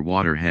 15-meter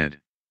water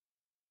head.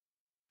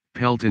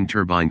 Pelton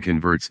turbine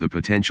converts the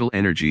potential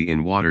energy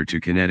in water to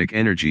kinetic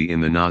energy in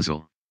the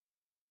nozzle.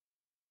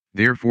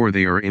 Therefore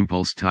they are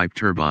impulse-type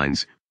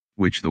turbines,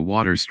 which the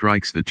water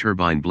strikes the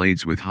turbine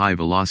blades with high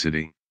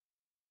velocity.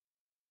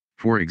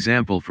 For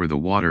example, for the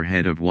water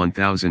head of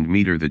 1000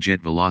 meter, the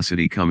jet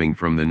velocity coming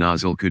from the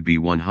nozzle could be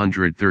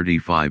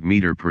 135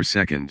 meter per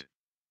second.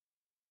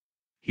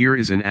 Here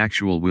is an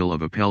actual wheel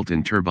of a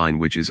Pelton turbine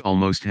which is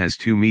almost has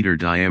 2 meter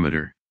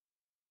diameter.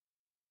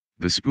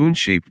 The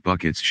spoon-shaped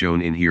buckets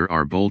shown in here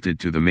are bolted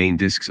to the main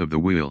discs of the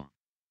wheel.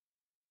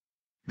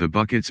 The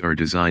buckets are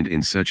designed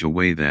in such a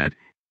way that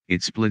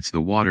it splits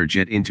the water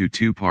jet into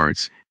two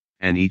parts,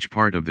 and each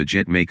part of the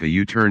jet make a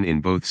U-turn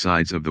in both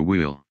sides of the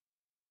wheel.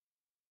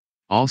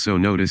 Also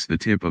notice the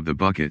tip of the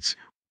buckets,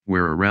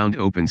 where a round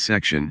open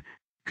section,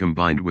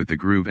 combined with the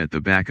groove at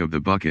the back of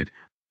the bucket,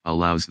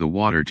 allows the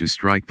water to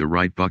strike the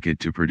right bucket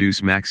to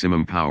produce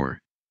maximum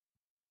power.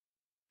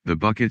 The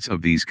buckets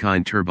of these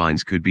kind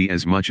turbines could be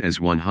as much as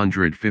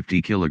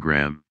 150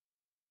 kilogram.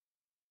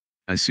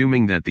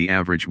 Assuming that the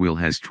average wheel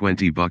has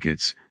 20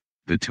 buckets,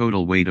 the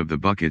total weight of the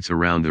buckets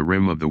around the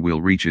rim of the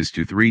wheel reaches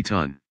to 3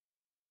 ton.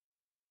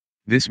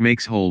 This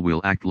makes whole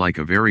wheel act like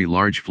a very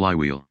large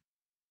flywheel.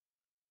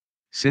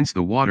 Since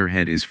the water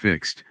head is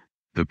fixed,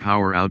 the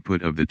power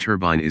output of the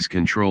turbine is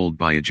controlled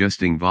by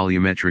adjusting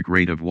volumetric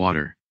rate of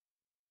water.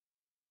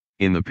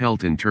 In the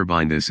Pelton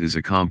turbine this is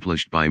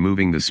accomplished by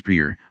moving the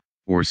spear,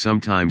 or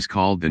sometimes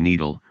called the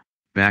needle,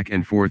 back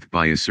and forth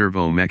by a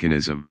servo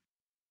mechanism.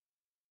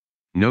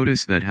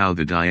 Notice that how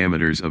the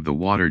diameters of the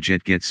water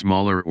jet get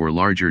smaller or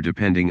larger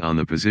depending on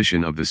the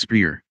position of the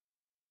spear.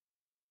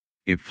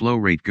 If flow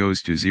rate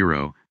goes to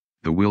 0,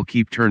 the wheel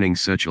keep turning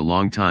such a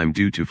long time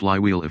due to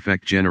flywheel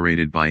effect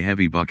generated by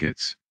heavy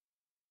buckets.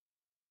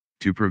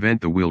 To prevent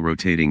the wheel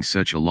rotating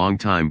such a long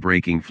time,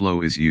 braking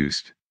flow is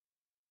used.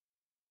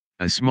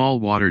 A small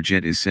water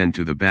jet is sent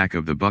to the back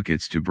of the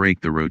buckets to break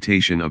the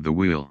rotation of the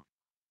wheel.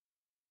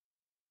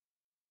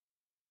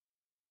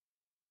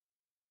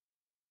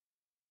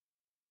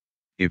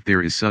 If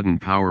there is sudden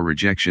power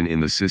rejection in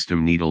the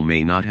system, needle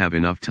may not have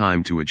enough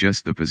time to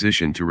adjust the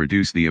position to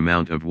reduce the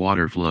amount of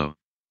water flow.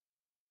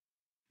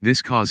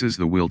 This causes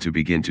the wheel to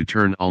begin to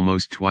turn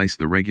almost twice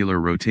the regular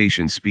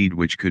rotation speed,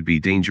 which could be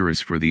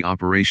dangerous for the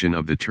operation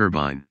of the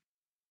turbine.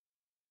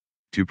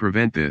 To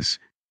prevent this,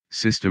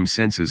 system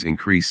senses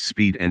increased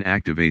speed and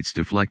activates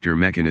deflector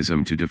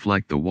mechanism to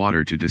deflect the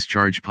water to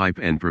discharge pipe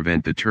and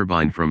prevent the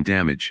turbine from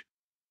damage.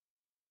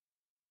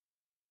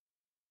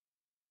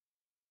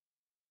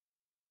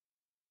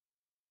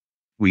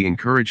 We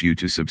encourage you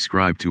to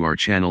subscribe to our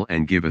channel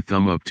and give a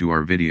thumb up to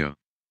our video.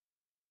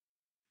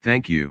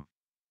 Thank you.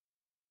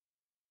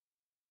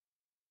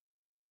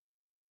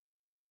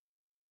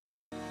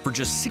 For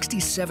just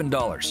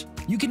 $67,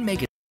 you can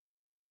make it.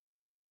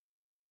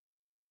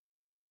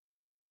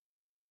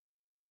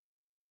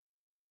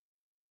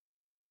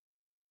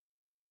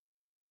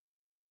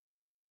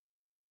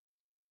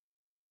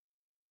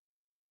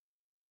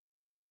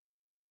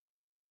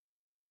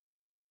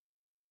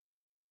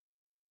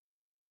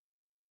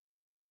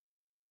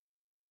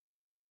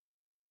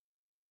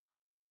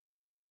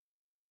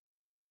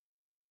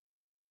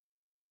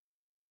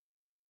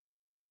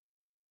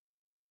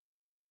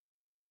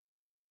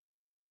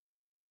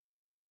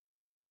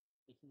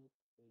 with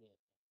PDF.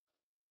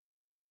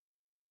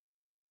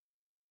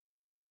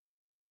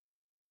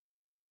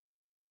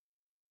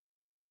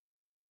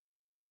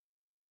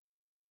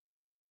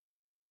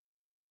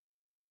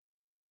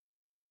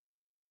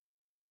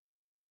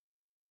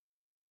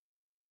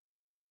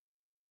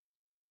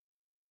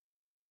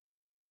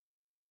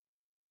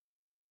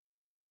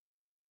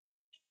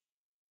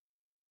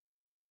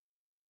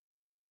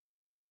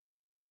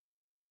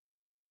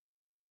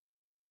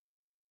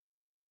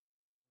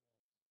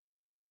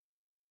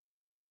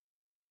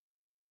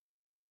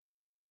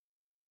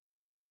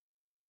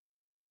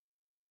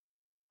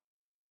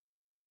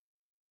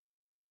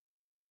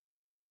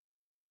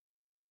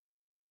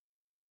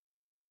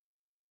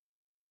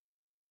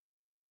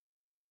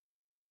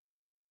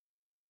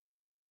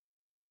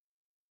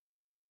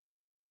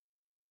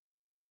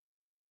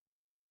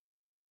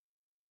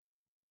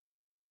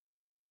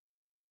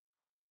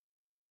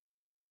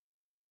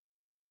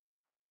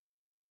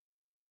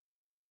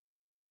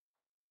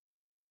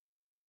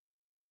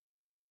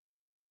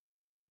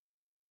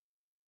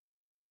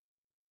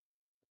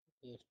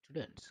 Okay,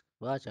 students,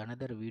 watch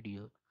another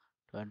video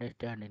to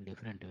understand in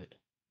different way,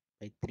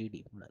 like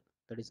 3D model.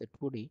 That is a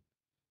 2D.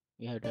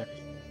 You have to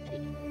understand.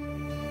 See.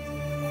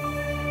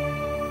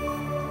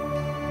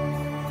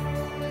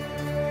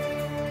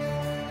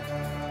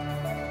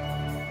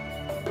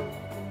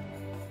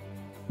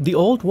 The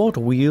old water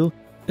wheel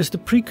is the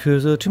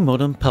precursor to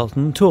modern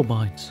Pelton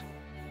turbines.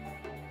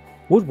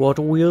 Wood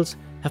water wheels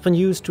have been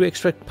used to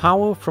extract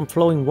power from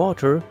flowing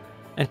water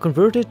and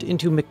convert it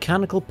into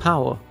mechanical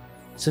power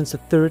since the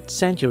 3rd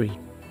century.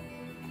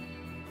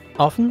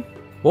 Often,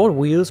 water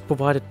wheels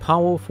provided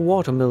power for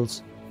water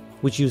mills,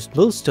 which used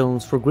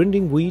millstones for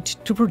grinding wheat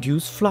to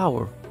produce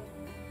flour.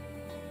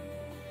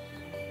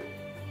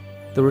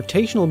 The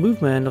rotational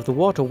movement of the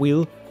water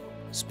wheel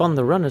spun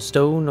the runner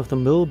stone of the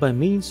mill by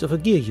means of a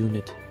gear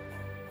unit.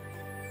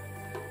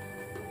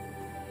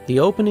 The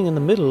opening in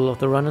the middle of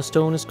the runner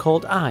stone is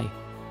called eye,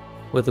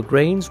 where the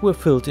grains were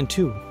filled in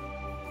two.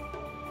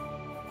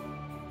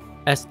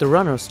 As the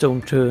runner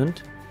stone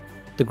turned,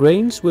 the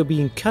grains were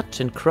being cut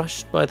and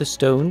crushed by the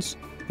stones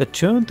that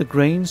turned the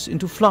grains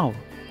into flour.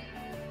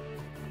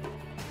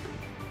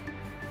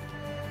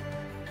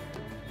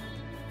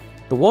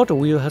 The water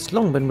wheel has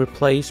long been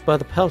replaced by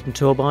the Pelton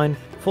turbine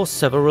for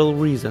several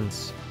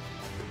reasons.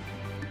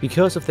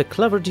 Because of their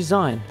clever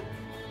design,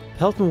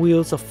 Pelton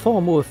wheels are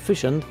far more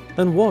efficient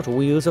than water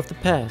wheels of the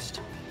past.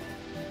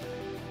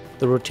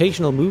 The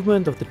rotational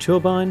movement of the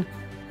turbine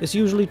is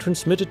usually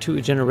transmitted to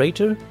a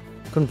generator,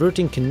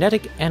 converting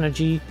kinetic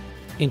energy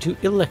into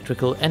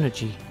electrical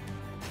energy.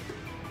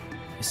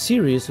 A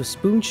series of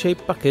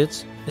spoon-shaped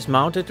buckets is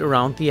mounted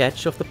around the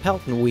edge of the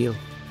Pelton wheel.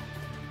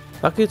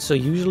 Buckets are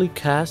usually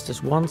cast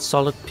as one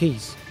solid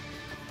piece,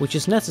 which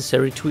is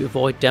necessary to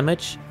avoid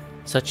damage,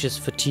 such as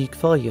fatigue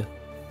failure.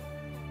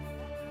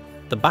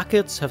 The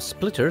buckets have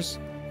splitters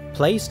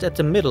placed at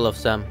the middle of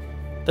them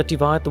that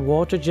divide the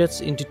water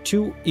jets into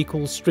two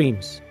equal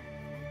streams.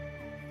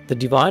 The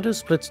divider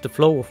splits the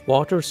flow of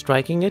water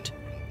striking it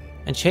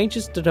and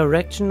changes the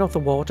direction of the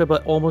water by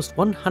almost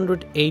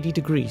 180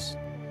 degrees.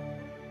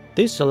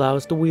 This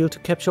allows the wheel to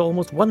capture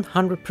almost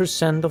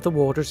 100% of the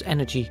water's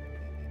energy.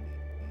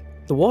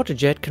 The water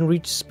jet can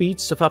reach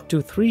speeds of up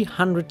to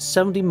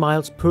 370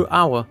 miles per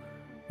hour,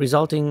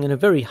 resulting in a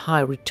very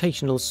high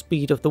rotational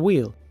speed of the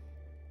wheel.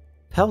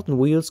 Pelton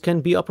wheels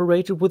can be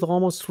operated with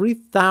almost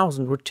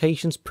 3,000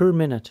 rotations per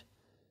minute.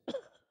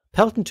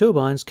 Pelton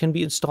turbines can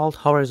be installed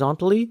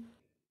horizontally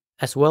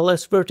as well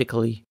as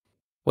vertically.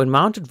 When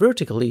mounted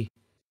vertically,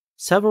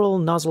 several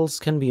nozzles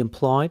can be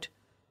employed,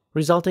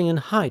 resulting in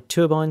high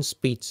turbine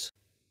speeds.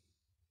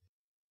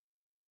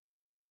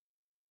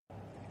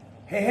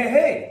 Hey, hey,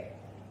 hey!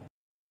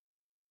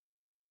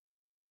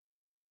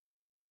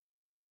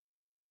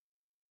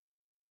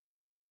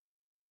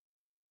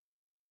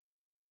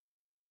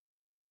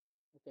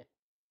 Okay.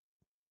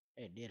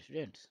 Hey, dear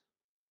students.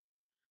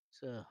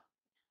 So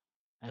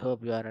I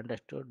hope you are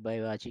understood by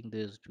watching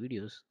these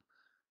videos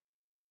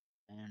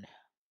and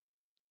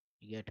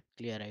you get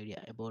clear idea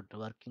about the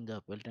working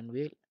of Pelton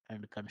wheel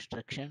and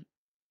construction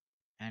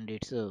and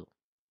its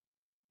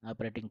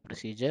operating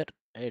procedure.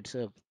 It's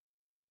okay,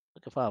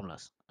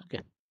 formulas.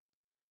 Okay.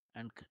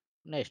 And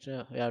next,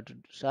 we have to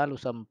solve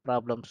some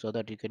problems so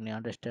that you can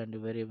understand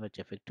very much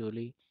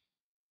effectively.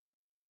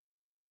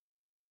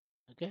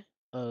 Okay.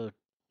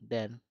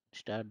 Then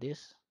start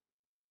this.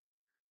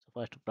 So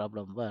first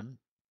problem one.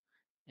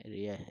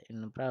 Yeah,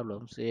 in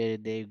problems,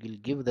 they will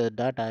give the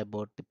data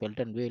about the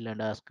Pelton wheel and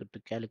ask to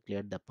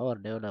calculate the power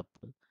developed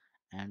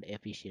and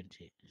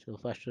efficiency. So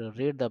first,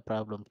 read the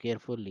problem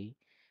carefully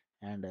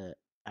and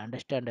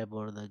understand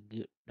about the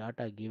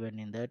data given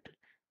in that.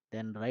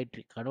 Then write,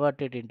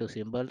 convert it into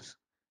symbols.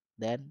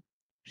 Then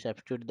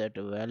substitute that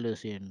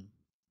values in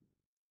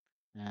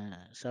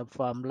sub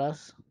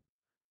formulas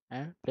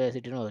and place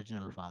it in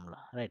original formula.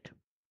 Right.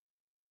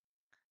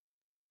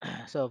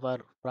 So for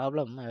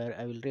problem,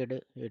 I will read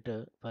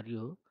it for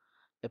you.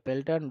 A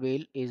Pelton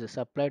wheel is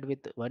supplied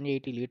with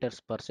 180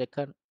 liters per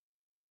second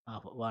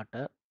of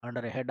water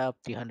under a head of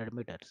 300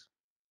 meters.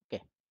 Okay,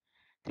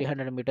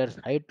 300 metres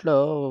హైట్లో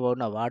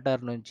ఉన్న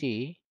water నుంచి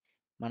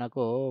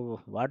మనకు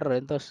water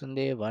ఎంత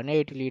వస్తుంది,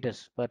 180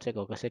 litres per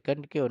second. ఒక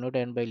సెకండ్కి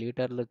 180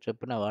 లీటర్లు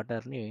చొప్పున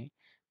వాటర్ని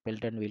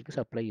పెల్టన్ వీల్కి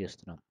సప్లై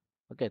చేస్తున్నాం.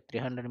 ఓకే,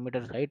 300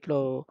 మీటర్స్ హైట్లో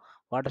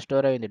వాటర్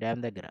స్టోర్ అయింది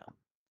డ్యామ్ దగ్గర.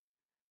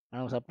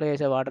 మనం సప్లై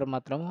చేసే వాటర్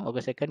మాత్రం ఒక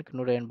సెకండ్కి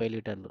 180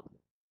 లీటర్లు.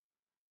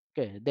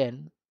 Okay, then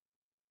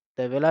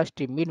the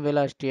velocity, mean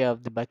velocity of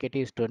the bucket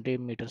is 20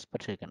 metres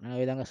per second. ఆ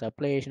విధంగా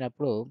సప్లై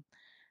చేసినప్పుడు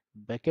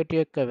బకెట్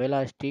యొక్క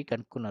వెలాసిటీ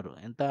కనుక్కున్నారు.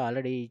 ఎంత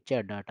ఆల్రెడీ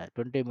ఇచ్చాడు డాటా,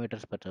 20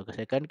 మీటర్స్ పర్ సెకండ్. ఒక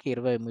సెకండ్కి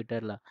 20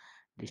 మీటర్ల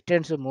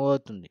డిస్టెన్స్ మూవ్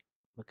అవుతుంది.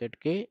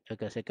 బకెట్కి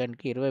ఒక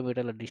సెకండ్కి 20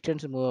 మీటర్ల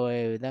డిస్టెన్స్ మూవ్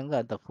అయ్యే విధంగా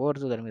అంత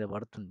ఫోర్స్ దాని మీద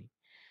పడుతుంది.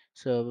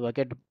 సో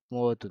బకెట్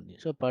మూవ్ అవుతుంది.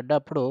 సో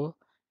పడ్డప్పుడు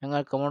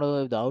కమౌండ్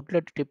the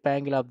outlet tip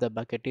angle of the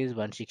bucket is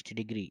 160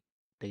 degree.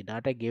 The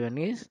data given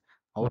is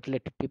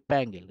outlet tip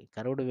angle.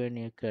 Curved vane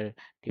యొక్క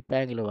టిప్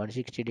యాంగిల్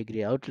 160 డిగ్రీ,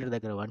 అవుట్లెట్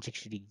దగ్గర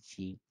 160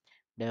 degree.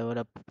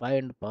 Develop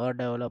find power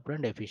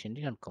development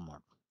efficiency and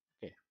command.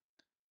 Okay,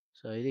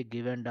 so ఇది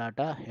given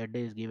data. Head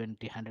is given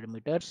 300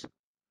 metres,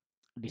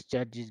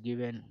 discharge is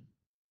given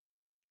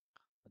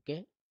okay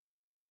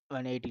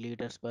 180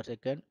 liters per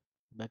second,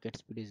 bucket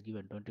speed is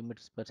given 20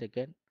 meters per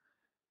second,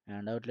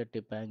 and outlet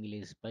tip angle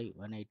is by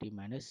 180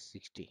 minus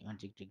 60,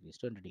 160 degrees,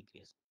 20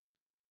 degrees.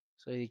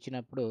 So ఇది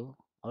ఇచ్చినప్పుడు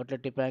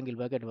outlet tip angle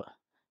bucket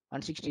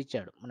 160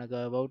 ఇచ్చాడు. మనకు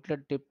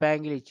outlet tip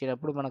angle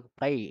ఇచ్చినప్పుడు మనకు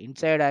పై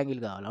inside angle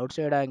కావాలి. Out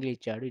side angle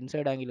ఇచ్చాడు,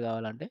 inside angle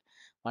కావాలంటే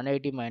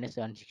 180 minus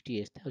 160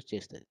 చేస్తే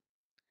వచ్చేస్తుంది.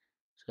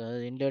 So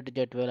inlet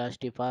jet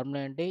velocity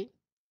formula ఏంటి,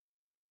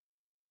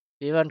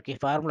 V1కి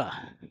ఫార్ములా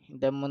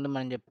ఇంతకుముందు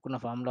మనం చెప్పుకున్న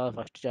ఫార్ములా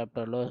ఫస్ట్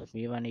చాప్టర్లో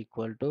V1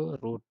 equal to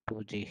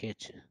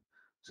 √2GH.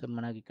 So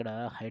మనకి ఇక్కడ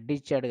హెడ్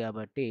ఇచ్చాడు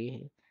కాబట్టి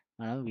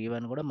మనం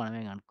V1 కూడా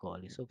మనమే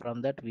కనుక్కోవాలి. So from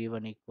that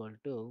V1 equal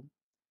to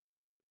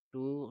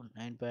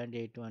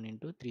 9.81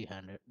 into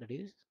 300, that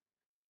is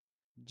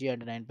G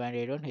అంటే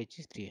 9.81, H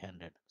is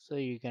 300. So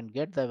you can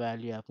get the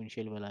value of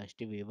initial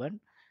velocity V1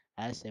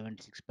 as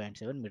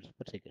 76.7 meters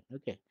per second.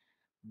 Okay.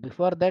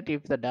 Before that,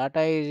 if the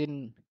data is in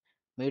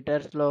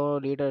మీటర్స్లో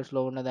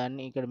లీటర్స్లో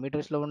ఉన్నదాన్ని, ఇక్కడ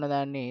మీటర్స్లో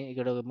ఉన్నదాన్ని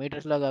ఇక్కడ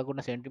మీటర్స్లో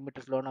కాకుండా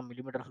సెంటీమీటర్స్లో ఉన్న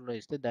మిల్లీమీటర్స్లో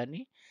ఇస్తే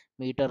దాన్ని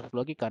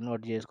మీటర్స్లోకి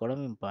convert చేసుకోవడం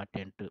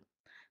ఇంపార్టెంట్.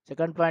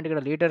 సెకండ్ పాయింట్,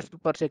 ఇక్కడ లీటర్స్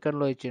పర్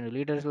సెకండ్లో ఇచ్చిండు,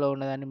 లీటర్స్లో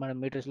ఉన్నదాన్ని మనం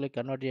మీటర్స్లోకి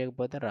కన్వర్ట్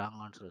చేయకపోతే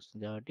రాంగ్ ఆన్సర్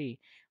వస్తుంది. కాబట్టి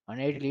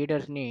 180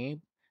 లీటర్స్ని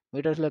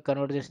మీటర్స్లో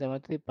కన్వర్ట్ చేస్తే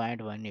ఏమవుతుంది,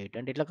 0.18.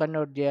 అంటే ఇట్లా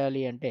కన్వర్ట్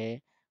చేయాలి అంటే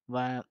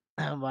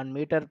 1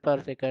 మీటర్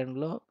పర్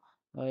సెకండ్లో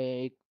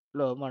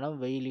మనం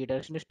 1000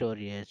 లీటర్స్ని స్టోర్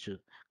చేయొచ్చు.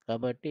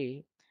 కాబట్టి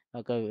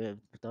ఒక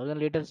 1000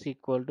 litres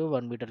equal to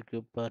 1 metre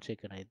cube per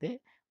second అయితే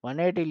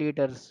 180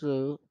 లీటర్స్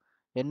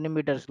ఎన్ని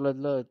మీటర్స్లో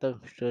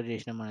స్టోర్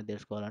చేసినా మనం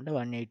తెలుసుకోవాలంటే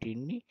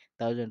 180ని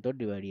 1000తో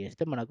డివైడ్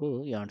చేస్తే మనకు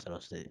ఈ ఆన్సర్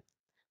వస్తుంది.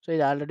 సో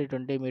ఇది ఆల్రెడీ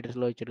 20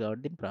 మీటర్స్లో ఇచ్చాడు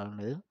కాబట్టి దీనికి ప్రాబ్లం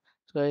లేదు.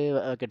 సో ఈ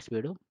bucket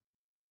speed,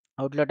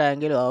 outlet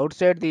angle out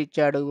సైడ్ది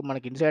ఇచ్చాడు,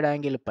 మనకి ఇన్సైడ్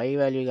యాంగిల్ పై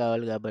వాల్యూ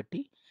కావాలి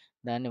కాబట్టి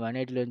దాన్ని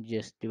 180లో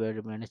చేసి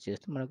డివైడ్ మైనస్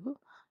చేస్తే మనకు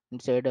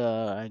ఇన్సైడ్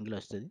యాంగిల్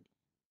వస్తుంది.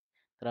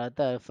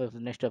 తర్వాత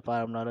next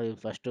ఫార్ములాలో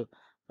first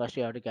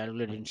you have to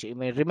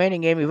calculate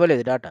remaining ఏమి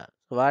ఇవ్వలేదు డాటా.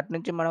 సో వాటి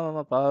నుంచి మనం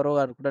పవర్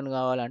కనుక్కోవడానికి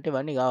కావాలంటే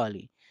ఇవన్నీ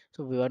కావాలి. So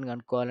V1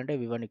 కనుక్కోవాలంటే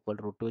V1 equal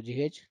to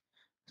 √2GH.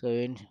 So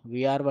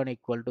VR1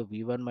 equal to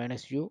V1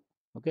 minus U.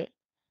 Okay,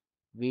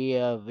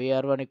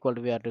 VR1 equal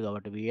to VR2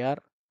 కాబట్టి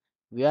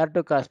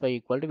VR2 cos pi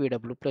equal to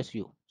VW plus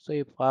U. So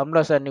ఈ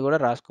ఫార్ములాస్ అన్నీ కూడా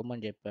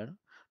రాసుకోమని చెప్పాను.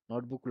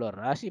 నోట్బుక్లో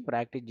రాసి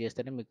ప్రాక్టీస్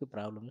చేస్తేనే మీకు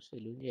ప్రాబ్లమ్స్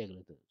సాల్వ్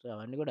చేయగలుగుతారు. So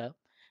అవన్నీ కూడా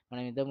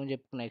మనం ఇంతకుముందు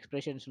చెప్పుకున్న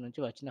ఎక్స్ప్రెషన్స్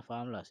నుంచి వచ్చిన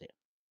ఫార్ములాసే.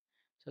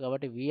 సో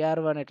కాబట్టి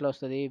VR1 ఎట్లా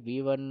వస్తుంది,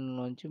 V1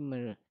 నుంచి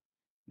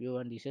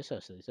V1 తీసేసి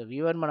వస్తుంది. సో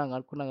V1 మనం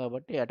కనుక్కున్నాం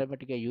కాబట్టి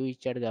ఆటోమేటిక్గా U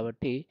ఇచ్చాడు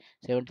కాబట్టి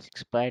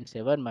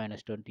 76.7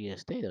 మైనస్ 20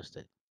 చేస్తే ఇది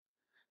వస్తుంది.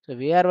 సో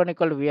VR1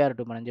 ఈక్వల్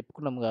VR2 మనం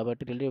చెప్పుకున్నాం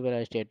కాబట్టి relative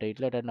velocity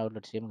ఇట్లెట్ and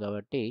outlet same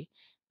కాబట్టి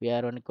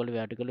VR1 equal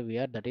VR2 equal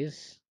VR, that is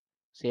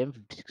same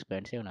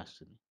 56.7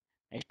 వస్తుంది.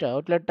 నెక్స్ట్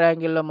అవుట్లెట్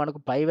ట్రయాంగిల్లో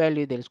మనకు పై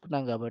వాల్యూ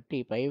తెలుసుకున్నాం కాబట్టి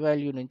పై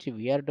వాల్యూ నుంచి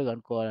VR2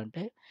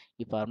 కనుక్కోవాలంటే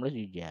ఈ ఫార్ములా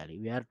యూజ్ చేయాలి.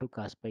 VR2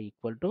 cos pi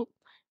equal to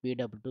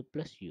VW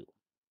plus U.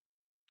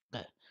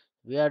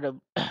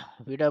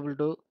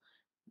 VW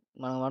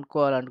మనం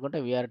అనుకోవాలనుకుంటే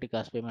VRT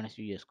cos pi minus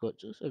you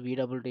చేసుకోవచ్చు. So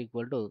VW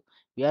equal to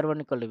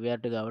VR1 equal to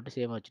VR2 కాబట్టి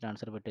సేమ్ వచ్చిన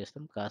ఆన్సర్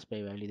పెట్టేస్తాం. కాస్ పై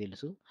వాల్యూ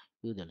తెలుసు,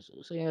 you తెలుసు.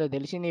 So ఇలా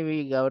తెలిసినవి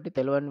కాబట్టి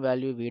తెలియని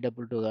వాల్యూ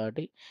VW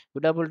కాబట్టి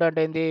VW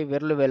అంటే ఏంటి,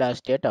 whirl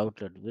velocity at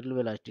outlet. Whirl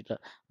velocity ఇట్లా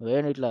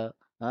వేణు ఇట్లా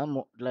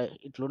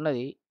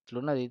ఇట్లున్నది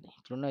ఇట్లున్నది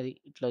ఇట్లున్నది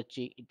ఇట్లా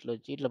వచ్చి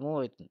ఇట్లా మూవ్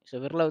అవుతుంది. సో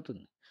విర్ల్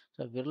అవుతుంది.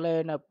 సో విర్ల్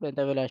అయినప్పుడు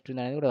ఎంత వెలాసిటీ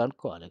ఉంది అనేది కూడా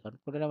కనుక్కోవాలి.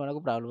 కనుక్కుంటేనే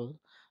మనకు ప్రాబ్లం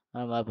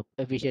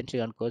ఎఫిషియన్సీ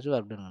కనుక్కోవచ్చు,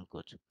 వర్క్ డన్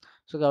కనుక్కోవచ్చు.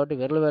 సో కాబట్టి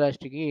విర్ల్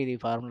వెలాసిటీకి ఇది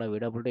formula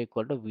VW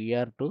equal to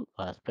VR2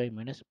 cos pi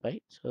minus pi.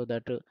 So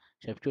that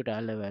substitute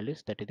all the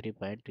values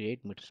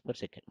 33.8 metres per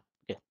second.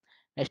 Okay,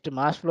 next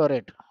mass flow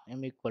rate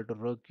M equal to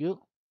ρQ,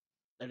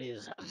 that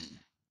is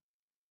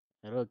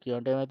ρQ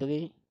అంటే ఏమవుతుంది,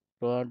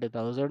 ρ అంటే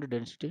 1000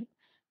 density,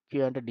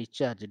 Q అంటే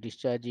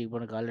discharge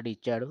మనకు already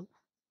ఇచ్చాడు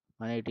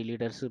 180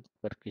 litres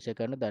per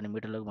second, దాన్ని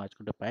మీటర్లోకి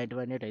మార్చుకుంటే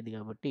 0.18 అయింది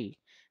కాబట్టి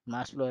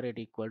mass flow rate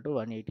equal to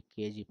 180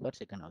 kg per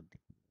second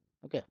అవుతుంది.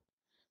 Okay.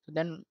 So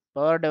then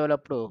power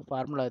developed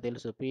formula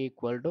తెలుసు, P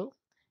equal to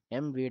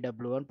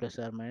MVW1 plus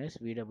are minus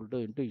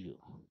VW2 into you.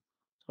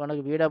 So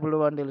మనకు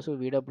VW1 తెలుసు,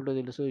 VW2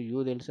 తెలుసు, యూ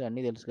తెలుసు,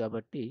 అన్నీ తెలుసు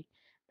కాబట్టి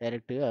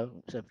డైరెక్ట్గా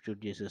సబ్స్టిట్యూట్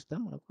చేసేస్తాం,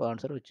 మనకు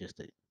ఆన్సర్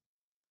వచ్చేస్తుంది.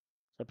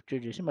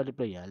 సబ్స్టిట్యూట్ చేసి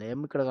మల్టిప్లై చేయాలి.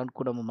 M ఇక్కడ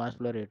కనుక్కున్నాము mass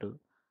flow rate,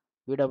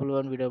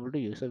 VW1 VW2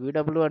 you. So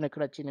VW1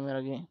 ఎక్కడ వచ్చింది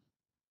మనకి,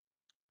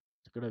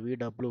 ఇక్కడ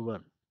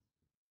VW1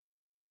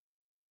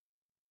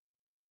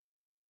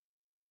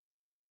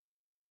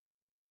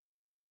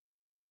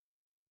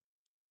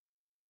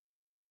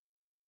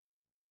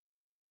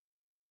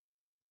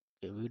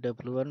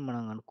 VW1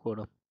 మనం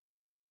కనుక్కోవడం.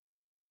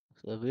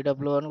 సో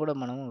VW1 కూడా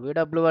మనము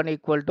VW1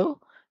 equal to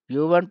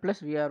U1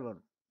 plus VR1,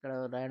 ఇక్కడ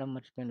రాయడం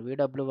మర్చిపోయింది.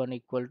 VW1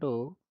 ఈక్వల్ టు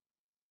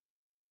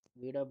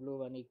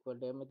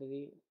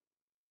ఏమవుతుంది,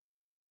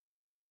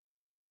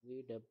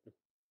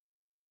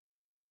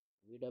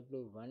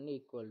 VW1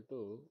 equal to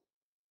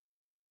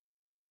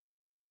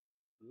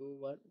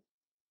U1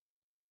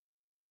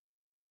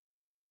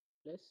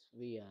 plus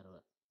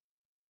VR1,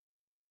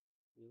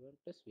 U1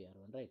 plus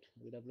VR1 right.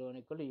 VW1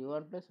 equal to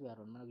U1 plus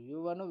VR1, మనకు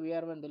U1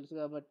 VR1 తెలుసు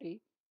కాబట్టి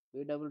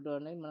VW2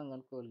 అనేది మనం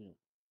కనుక్కోలేము.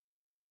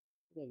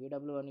 Okay,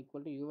 VW1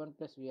 equal to U1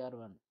 plus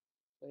VR1.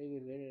 So ఇది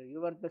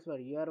U1 ప్లస్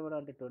VR1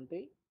 అంటే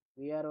 20,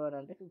 VR1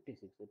 అంటే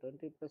 56,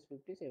 20 plus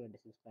 50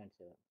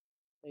 76.7.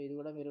 So ఇది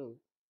కూడా మీరు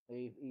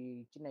ఈ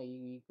ఇచ్చిన ఈ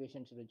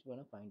ఈక్వేషన్స్ నుంచి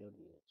మనం ఫైండ్ అవుట్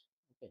చేయవచ్చు.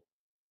 ఓకే,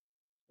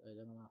 సో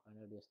విధంగా మనం ఫైండ్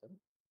అవుట్ చేస్తాం.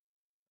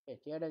 ఓకే,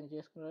 చేయడానికి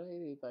చేసుకున్నది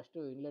ఇది ఫస్ట్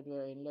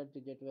ఇన్లెట్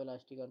జెట్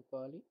వెలాసిటీ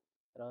కనుక్కోవాలి,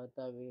 తర్వాత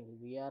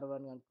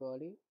VR1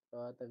 కనుక్కోవాలి,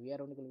 తర్వాత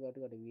VR1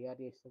 కాబట్టి VR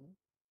చేస్తాము,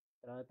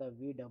 తర్వాత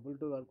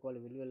VW2 కనుక్కోవాలి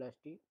విల్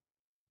వెలాసిటీ,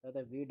 తర్వాత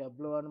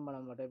VW1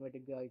 మనం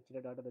ఆటోమేటిక్గా ఇచ్చిన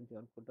డాటా నుంచి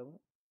కనుక్కుంటాము,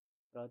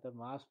 తర్వాత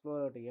మాస్ ఫ్లో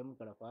రేట్ M,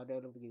 ఇక్కడ ఫార్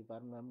డెవలప్కి ఇది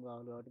ఫార్ములా M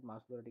కావాలి కాబట్టి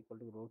mass flow rate equal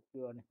to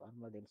ρQ అనే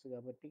ఫార్ములా తెలుసు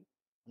కాబట్టి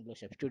అందులో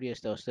సబ్స్టిట్యూట్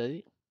చేస్తే వస్తుంది.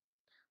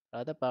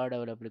 తర్వాత పవర్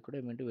డెవలప్డ్ కూడా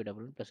M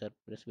VW plus R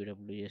plus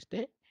VW చేస్తే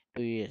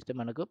 2 చేస్తే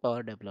మనకు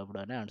పవర్ డెవలప్డ్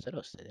అనే ఆన్సర్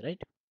వస్తుంది,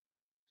 రైట్.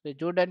 సో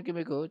చూడడానికి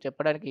మీకు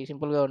చెప్పడానికి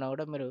సింపుల్గా ఉన్నా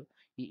కూడా మీరు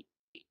ఈ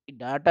ఈ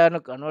డేటాను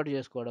కన్వర్ట్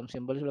చేసుకోవడం,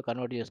 సింబల్స్లో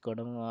కన్వర్ట్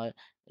చేసుకోవడం,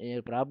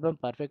 ప్రాబ్లం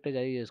పర్ఫెక్ట్గా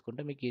చదివి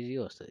చేసుకుంటే మీకు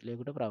ఈజీగా వస్తుంది,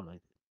 లేకుంటే ప్రాబ్లం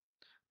అవుతుంది.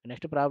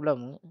 Next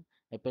problem,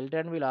 a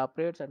Pelton wheel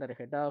operates under a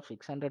head of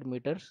 600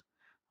 meters,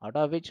 out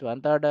of which one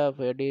third of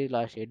head is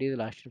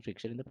lost in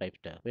friction in the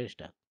pen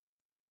stack.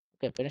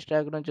 Okay, pen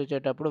stock నుంచి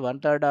వచ్చేటప్పుడు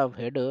 1/3 ఆఫ్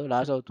హెడ్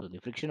లాస్ అవుతుంది,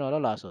 friction వల్ల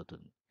loss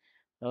అవుతుంది.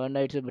 And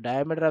it's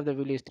diameter of the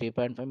wheel is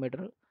 3.5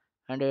 metre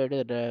and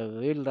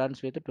wheel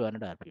runs with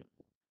 200 RPM.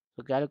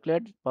 So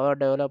calculate power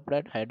developed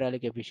at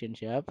hydraulic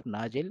efficiency of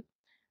nozzle,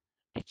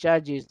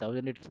 discharge is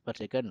 1000 liters per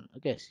second.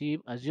 Okay,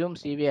 assume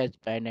CV as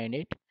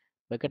 598,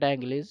 bucket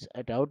angle is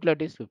at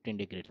outlet is 15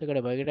 degrees. ఇక్కడ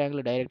bucket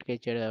angle డైరెక్ట్గా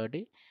ఇచ్చాడు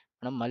కాబట్టి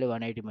మనం మళ్ళీ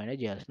 180 minus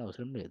చేయాల్సిన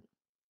అవసరం లేదు.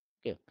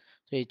 Okay,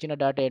 so ఇచ్చిన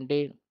డాటా ఏంటి,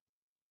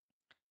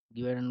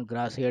 given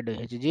gross head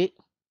HG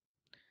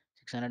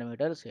 600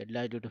 meters, head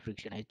latitude due to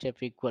friction HF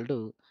equal to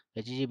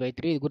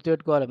HG/3. ఇది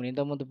గుర్తుపెట్టుకోవాలి, మీరు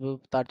ఇంతకుముందు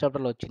థర్డ్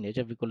చాప్టర్లో వచ్చింది,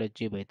 HF equal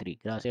HG/3,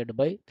 gross head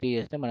by 3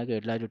 చేస్తే మనకు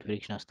హెడ్ లాటిట్యూడ్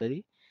ఫ్రిక్షన్ వస్తుంది.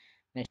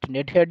 Next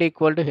net head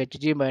equal to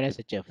HG minus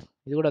HF,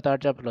 ఇది కూడా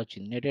థర్డ్ చాప్టర్లో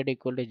వచ్చింది, net head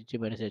equal to HG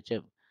minus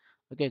HF.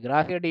 Okay,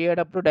 graph head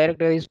ఇయ్యేటప్పుడు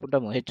డైరెక్ట్గా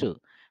తీసుకుంటాము H,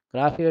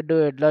 graph head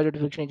latitude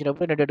friction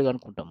ఇచ్చినప్పుడు నెట్ హెడ్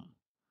కనుక్కుంటాము.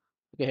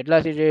 Okay, head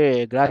loss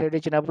graph head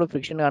ఇచ్చినప్పుడు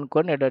friction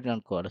కనుక్కొని నెట్ హెడ్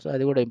కనుక్కోవాలి. సో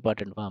అది కూడా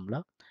important formula.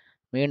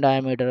 Main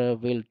diameter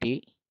wheel T,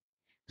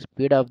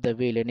 speed of the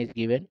wheel N is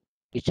given,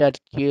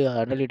 డిశ్చార్జ్కి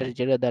 100 litres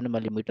ఇచ్చారు, దాన్ని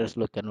మళ్ళీ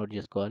మీటర్స్లో కన్వర్ట్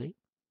చేసుకోవాలి.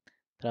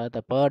 తర్వాత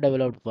పవర్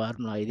డెవలప్డ్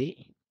ఫార్ములా ఇది.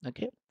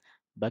 ఓకే,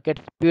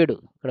 బకెట్ స్పీడ్,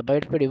 ఇక్కడ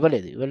బకెట్ స్పీడ్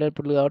ఇవ్వలేదు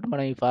కాబట్టి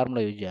మనం ఈ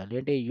ఫార్ములా యూజ్ చేయాలి,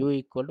 అంటే U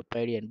equal to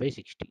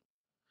πdN/60.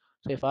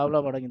 So ఈ ఫార్ములా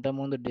మనకి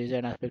ఇంతకుముందు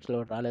డిజైన్ ఆస్పెక్ట్స్లో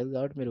రాలేదు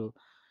కాబట్టి మీరు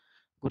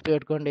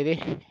గుర్తుపెట్టుకోండి, ఇది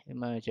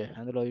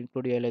అందులో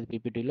ఇంక్లూడ్ చేయలేదు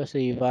పీపీటీలో. సో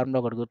ఈ ఫార్ములా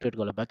ఒకటి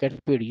గుర్తుపెట్టుకోవాలి, bucket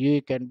speed U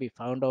can be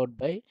found out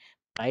by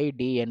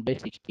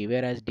πdN/60,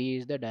 where as D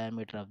is the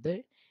diameter of the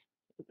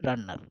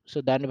runner. So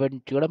దాన్ని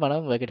బట్టి కూడా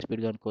మనం బకెట్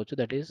స్పీడ్ కనుక్కోవచ్చు,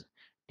 దట్ ఈస్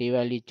T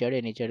వాల్యూ ఇచ్చాడు,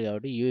 N ఇచ్చాడు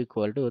కాబట్టి U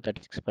equal to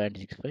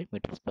 36.65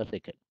 metres per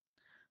second.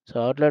 So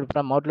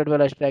outlet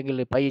velocity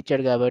angle పై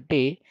ఇచ్చాడు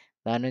కాబట్టి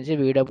దాని నుంచి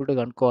VW2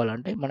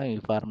 కనుక్కోవాలంటే మనం ఈ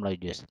ఫార్ములా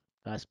యూజ్ చేస్తాం,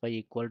 cos pi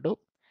equal to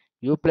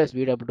U plus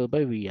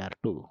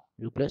VW2/VR2,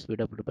 U plus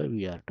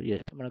VW2/VR2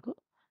 చేస్తే మనకు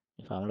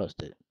ఈ ఫార్ములా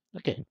వస్తుంది.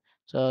 ఓకే,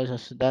 సో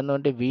దాని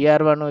నుండి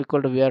VR1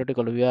 equal to VR2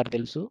 equal to VR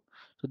తెలుసు.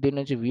 సో దీని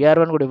నుంచి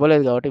VR1 కూడా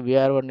ఇవ్వలేదు కాబట్టి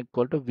VR1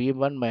 equal to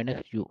V1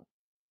 minus U.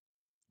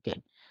 Okay,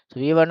 so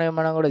V1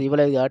 మనం కూడా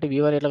ఇవ్వలేదు కాబట్టి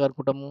V1 ఎట్లా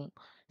కనుక్కుంటాము,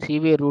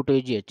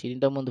 CV√2GH,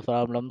 ఇంతకుముందు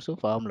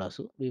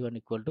formulas V1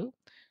 equal to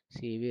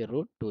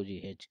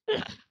CV√2GH.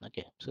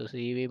 Okay, so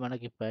CV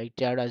మనకి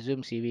ఇచ్చాడు,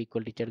 అజ్యూమ్ CV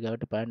ఈక్వల్ టు ఇచ్చాడు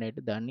కాబట్టి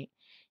 0.8, దాన్ని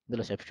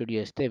ఇందులో సబ్స్టిట్యూట్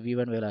చేస్తే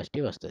V1 వెలాసిటీ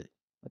వస్తుంది.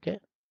 ఓకే,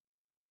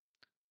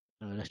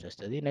 వెలాసిటీ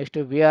వస్తుంది. నెక్స్ట్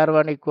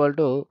VR1 ఈక్వల్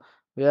టు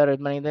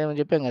మనం ఇంతకుముందు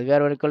చెప్పాం కదా,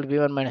 VR1 equal to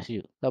V1 minus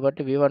U,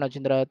 కాబట్టి V1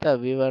 వచ్చిన తర్వాత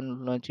V1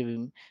 నుంచి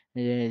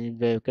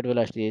వికెట్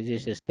వెలాసిటీ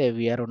చేసేస్తే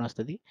VR1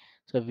 వస్తుంది.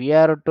 So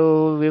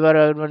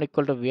VR1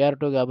 equal to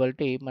VR2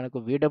 కాబట్టి మనకు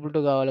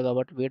VW2 కావాలి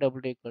కాబట్టి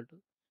VW2 equal to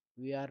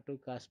VR2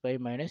 cos pi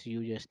minus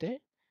U చేస్తే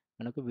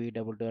మనకు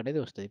V22 అనేది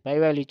వస్తుంది. పై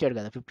వాల్యూ ఇచ్చాడు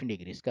కదా 15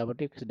 డిగ్రీస్,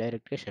 కాబట్టి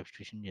డైరెక్ట్గా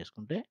సబ్స్టిట్యూషన్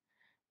చేసుకుంటే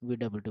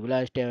V22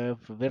 వెలాసిటీ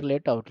ఆఫ్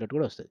విర్లెట్ అవుట్లెట్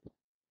కూడా వస్తుంది.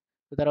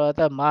 తర్వాత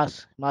mass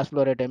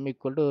flow rate M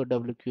equal to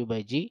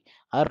WQ/G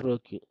are రో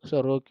క్యూ. సో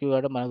రో క్యూ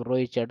అంటే మనకు రో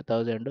ఇచ్చాడు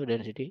 1000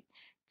 డెన్సిటీ,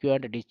 క్యూ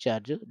అంటే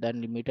డిశ్చార్జ్,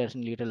 దాన్ని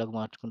మీటర్స్ని లీటర్లకు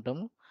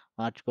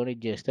మార్చుకొని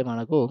ఇది చేస్తే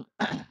మనకు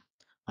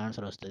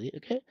ఆన్సర్ వస్తుంది.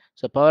 Okay,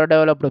 so power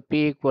developed P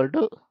equal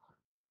to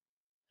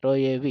రో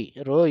ఏవి.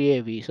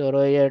 సో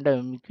రో ఏ అంటే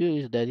MQ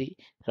ఇస్ అది.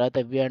 తర్వాత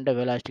V అంటే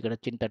వెలాసిటీ ఇక్కడ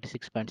వచ్చింది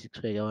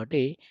 36.65,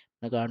 కాబట్టి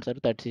మనకు ఆన్సర్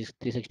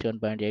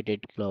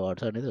 361.88 కిలో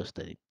వాట్స్ అనేది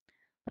వస్తుంది.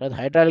 తర్వాత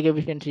hydraulic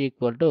efficiency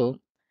equal to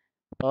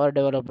power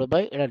developed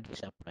by energy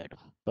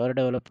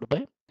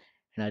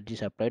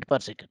supplied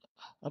per second.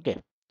 Okay,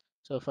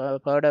 so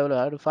power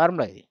develop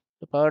formula ఇది.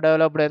 పవర్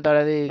డెవలప్డ్ ఎంత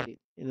అనేది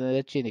ఇది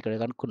వచ్చింది ఇక్కడ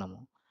కనుక్కున్నాము.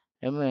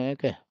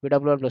 ఓకే,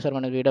 VW1 ప్లస్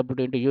మనకి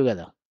VW2 ఇంటూ యూ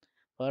కదా.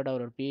 Power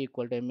develop P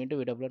equal to M into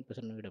VW1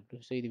 plus VW2.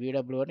 So ఇది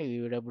VW1, ఇది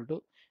VW2,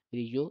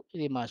 ఇది యూ,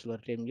 ఇది మాస్ ఫ్లో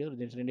రేట్ MU.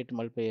 దీని రెండింటి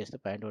మల్టిప్లై చేస్తే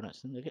 0.1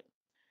 వస్తుంది. ఓకే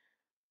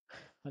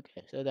ఓకే,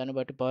 సో దాన్ని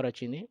బట్టి పవర్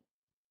వచ్చింది.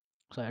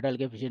 So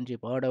hydraulic efficiency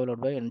power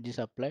developed by energy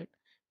supplied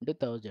into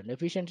 1000.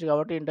 Efficiency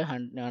కాబట్టి ఇంటూ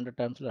 100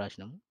 టర్మ్స్లో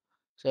రాసినాము.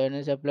 సో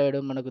ఎనర్జీ సప్లైడ్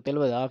మనకు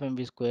తెలియదు, half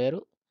MV square.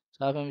 So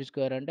half MV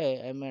square అంటే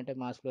M అంటే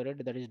mass flow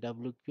rate, that is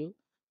WQ,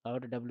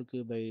 కాబట్టి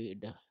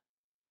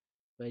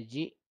WQ/G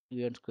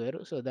V1 square.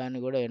 So దాన్ని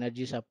కూడా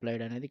energy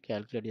supplied అనేది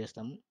calculate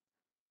చేస్తాము.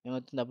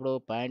 ఏమవుతుంది అప్పుడు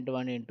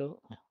 0.1 into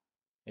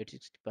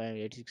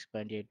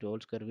 86.82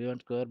 whole square V1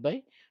 square by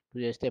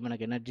 2 చేస్తే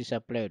మనకి energy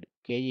supplied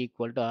KE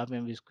equal to half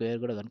MV square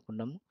కూడా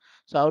కనుక్కుంటాము.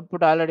 సో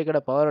అవుట్పుట్ ఆల్రెడీ ఇక్కడ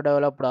పవర్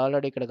డెవలప్డ్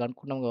ఆల్రెడీ ఇక్కడ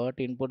కనుక్కున్నాం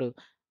కాబట్టి ఇన్పుట్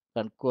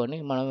కనుక్కొని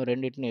మనం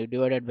రెండింటిని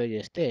డివైడెడ్ బై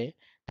చేస్తే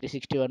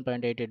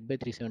 361.88 బై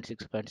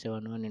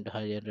 376.71 ఇంటూ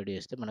 100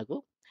 చేస్తే మనకు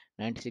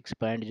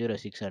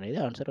 96.06 అనేది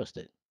ఆన్సర్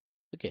వస్తుంది.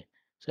 ఓకే,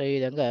 సో ఈ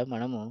విధంగా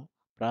మనము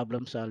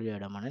ప్రాబ్లమ్ సాల్వ్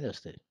చేయడం అనేది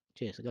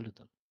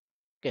చేయగలుగుతాం.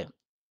 ఓకే,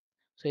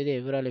 సో ఇది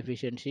ఓవరాల్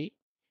ఎఫిషియన్సీ.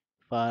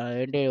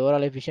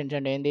 ఓవరాల్ ఎఫిషియన్సీ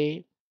అంటే ఏంది,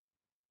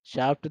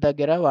 షాఫ్ట్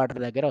దగ్గర వాటర్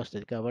దగ్గర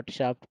వస్తుంది, కాబట్టి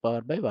shaft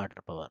power by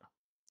water power.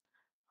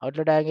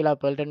 Outlet angle of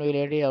Pelton wheel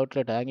ఏంటి,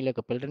 అవుట్లెట్ యాంగిల్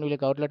యొక్క పెల్టన్ వీల్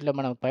యొక్క అవుట్లెట్లో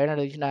మనం పైన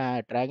తీసిన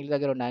ట్రయాంగిల్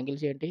దగ్గర ఉన్న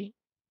యాంగిల్స్ ఏంటి,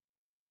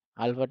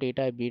 alpha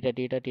theta, beta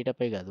theta, theta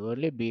పై కాదు,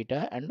 only beta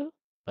and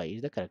phi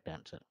is the correct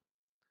answer.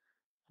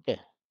 Okay,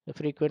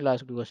 frequent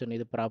last question.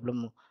 ఇది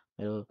ప్రాబ్లమ్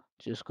మీరు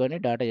చూసుకొని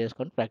డాటా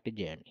చేసుకొని ప్రాక్టీస్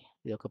చేయండి.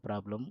 ఇది ఒక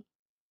ప్రాబ్లం.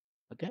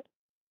 ఓకే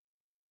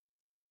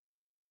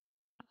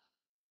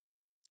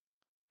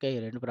ఓకే, ఈ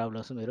రెండు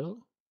ప్రాబ్లమ్స్ మీరు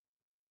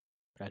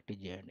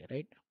ప్రాక్టీస్ చేయండి.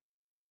 రైట్,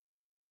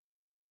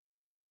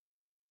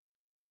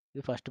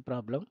 ఇది ఫస్ట్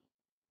ప్రాబ్లం.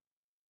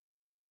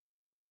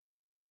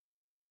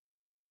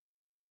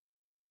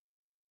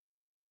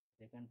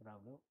 Second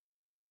problem.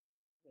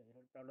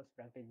 రెండు ప్రాబ్లమ్స్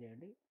ప్రాక్టీస్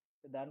చేయండి.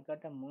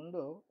 దానికంటే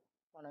ముందు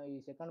మనం ఈ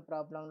సెకండ్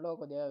ప్రాబ్లంలో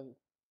కొద్దిగా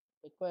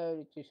ఎక్కువ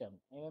చూసాం.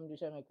 ఏమేమి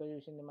చూసాం, ఎక్కువ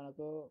చూసింది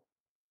మనకు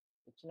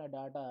ఇచ్చిన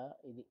డాటా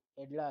ఇది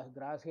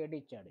గ్రాస్ హెడ్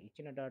ఇచ్చాడు.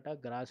 ఇచ్చిన డాటా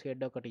గ్రాస్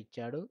హెడ్ ఒకటి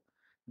ఇచ్చాడు.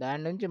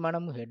 దాని నుంచి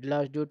మనం head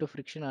loss due to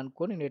friction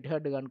అనుకొని నెట్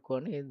హెడ్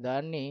కనుక్కొని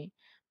దాన్ని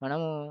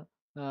మనము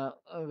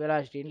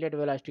వెలాసిటీ, ఇన్లెట్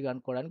వెలాసిటీ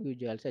కనుక్కోవడానికి యూజ్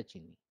చేయాల్సి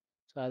వచ్చింది.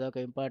 సో అదొక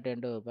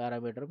ఇంపార్టెంట్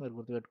పారామీటర్ మీరు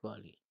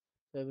గుర్తుపెట్టుకోవాలి.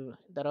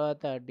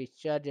 తర్వాత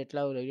డిశ్చార్జ్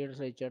ఎట్లా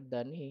లీటర్స్లో ఇచ్చాడు,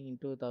 దాన్ని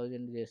ఇంటూ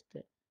 1000 చేస్తే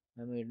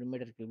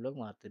మీటర్ క్యూబ్లోకి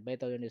మారుతుంది, బై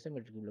 1000 చేస్తే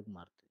మీటర్ క్యూబ్లోకి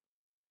మారుతుంది.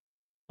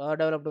 Power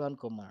developed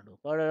కనుక్కోమన్నాడు.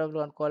 Power developed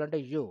కనుక్కోవాలంటే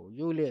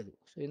you లేదు.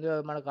 సో ఇందులో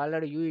మనకు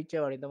ఆల్రెడీ యూ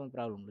ఇచ్చేవాడు ఇంతకుముందు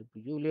ప్రాబ్లం,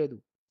 ఇప్పుడు యూ లేదు,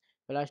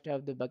 వెలాసిటీ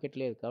ఆఫ్ ది బకెట్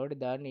లేదు, కాబట్టి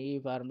దాన్ని ఈ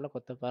ఫార్ములా,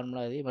 కొత్త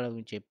ఫార్ములా అది మనం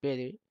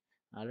చెప్పేది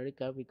ఆల్రెడీ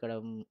కాబట్టి ఇక్కడ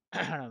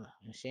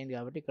మిస్ అయింది,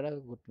 కాబట్టి ఇక్కడ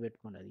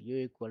గుర్తుపెట్టుకోండి. అది you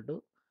equal to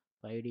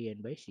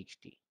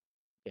 5dN/60.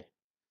 Okay,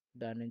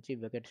 దాని నుంచి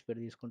బకెట్ స్పీడ్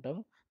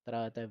తీసుకుంటాము.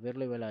 తర్వాత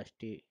whirl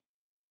velocity.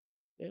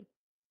 Okay,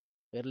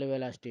 whirl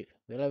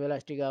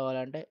velocity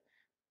కావాలంటే,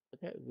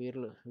 ఓకే,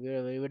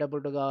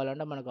 వీడబుల్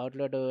కావాలంటే మనకు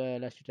అవుట్లెట్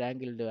వెలాసిటీ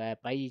ట్రయాంగిల్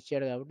పై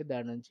ఇచ్చాడు, కాబట్టి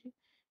దాని నుంచి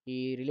ఈ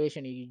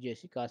రిలేషన్ యూజ్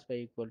చేసి కాస్ పై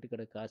ఈక్వల్ టు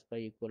ఇక్కడ cos pi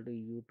equal to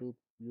you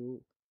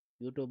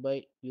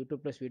two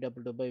plus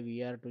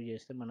V2/V2/VR2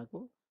 చేస్తే మనకు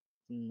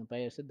పై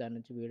వస్తే దాని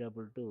నుంచి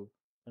V2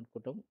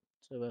 అనుకుంటాం.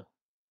 So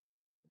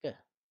okay,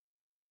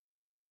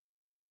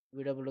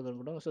 V2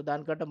 కనుక్కుంటాం. సో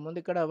దానికంటే ముందు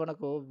ఇక్కడ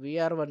మనకు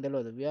VR1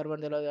 తెలియదు.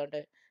 అంటే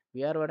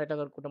VR1 ఎట్లా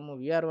కనుక్కుంటాము,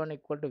 VR1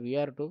 equal to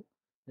VR2,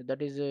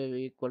 that is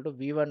equal to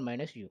V1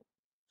 - U.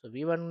 So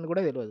V1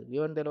 కూడా తెలియదు.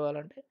 V1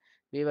 తెలియాలంటే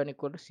V1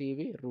 equal to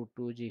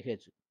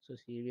CV√2GH. So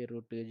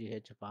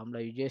CV√2GH formula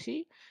use చేసి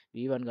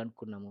V1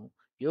 కనుక్కున్నాము.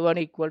 U1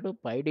 equal to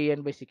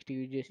 5dN/60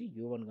 use చేసి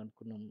U1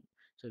 కనుక్కున్నాము.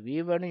 సో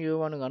V1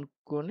 U1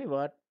 కనుక్కొని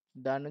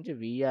దాని నుంచి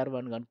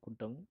VR1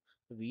 కనుక్కుంటాము.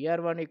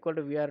 VR1 equal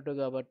to VR2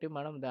 కాబట్టి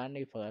మనం దాన్ని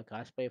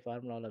కాస్ పై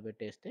ఫార్ములాలో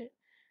పెట్టేస్తే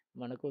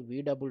మనకు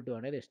V22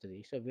 అనేది వస్తుంది.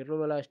 So whirl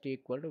velocity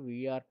equal to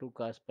VR2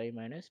 cos pi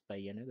minus pi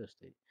అనేది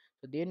వస్తుంది.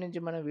 సో దీని నుంచి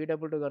మనం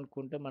V22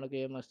 కనుక్కుంటే మనకు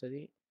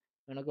ఏమొస్తుంది,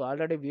 మనకు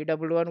ఆల్రెడీ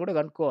V1 కూడా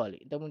కనుక్కోవాలి.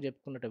 ఇంతకుముందు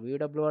చెప్పుకున్నట్టు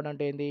V1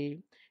 అంటే ఏంది,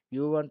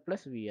 U1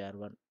 plus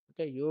VR1.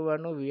 Okay,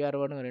 U1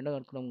 VR1 రెండు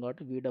కనుక్కున్నాం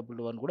కాబట్టి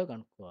V1 కూడా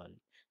కనుక్కోవాలి.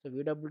 సో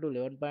V2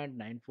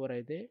 11.94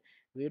 అయితే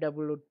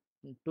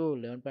V2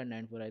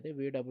 11.94 అయితే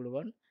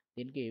V1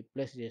 దీనికి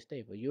ప్లస్ చేస్తే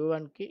అయిపోయి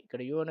u1కి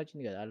ఇక్కడ u1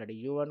 వచ్చింది కదా, ఆల్రెడీ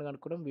u1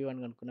 కనుక్కున్నాం v1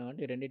 కనుక్కున్నాం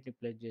అంటే ఈ రెండింటిని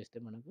ప్లస్ చేస్తే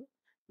మనకు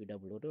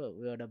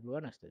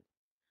vw1 వస్తుంది.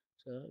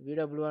 సో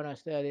vw1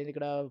 వస్తే అదేంటి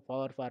ఇక్కడ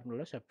పవర్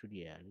ఫార్ములాలో సబ్స్టిట్యూట్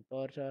చేయాలి.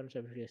 పవర్ ఫార్ములా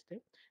సబ్స్టిట్యూట్ చేస్తే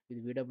ఇది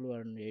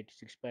vw1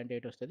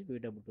 6.8 వస్తుంది,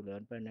 vw2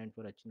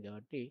 11.94 వచ్చింది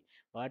కాబట్టి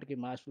వాటికి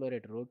మాస్ ఫ్లో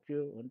రేట్ ρQ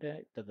ఉంటే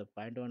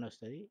 0.1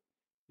 వస్తుంది.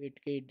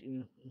 వీటికి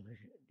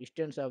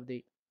distance of the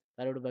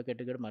curved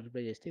bucket కూడా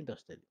మల్టిప్లై చేస్తే ఇంత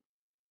వస్తుంది.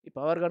 ఈ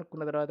పవర్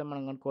కనుక్కున్న తర్వాత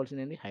మనం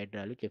కనుక్కోవాల్సింది ఏంది,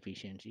 hydraulic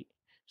efficiency.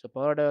 So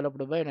power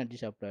developed by energy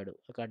supplied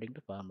according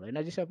to formula.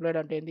 Energy supplied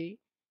అంటే ఏంది,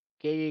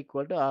 కే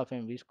equal to half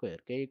MV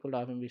square. K equal to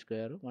half MV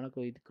square మనకు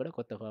ఇది ఇక్కడ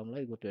కొత్త ఫార్ములా,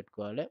 ఇది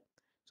గుర్తుపెట్టుకోవాలి.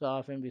 సో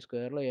హాఫ్ ఎంవి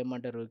స్క్వేర్లో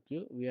ఏమంటే ρQ,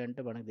 వి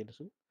అంటే మనకు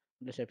తెలుసు,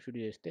 ఇంట్లో సబ్స్టిట్యూట్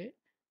చేస్తే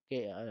కే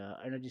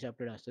ఎనర్జీ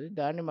సప్లైడ్ వస్తుంది.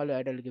 దాన్ని మళ్ళీ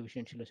హైడ్రాలిక్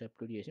ఎఫిషియన్సీలో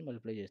సబ్స్టిట్యూట్ చేసి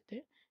మల్టిప్లై చేస్తే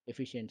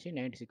ఎఫిషియన్సీ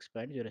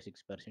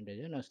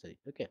 96.06% అని వస్తుంది.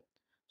 ఓకే,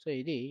 సో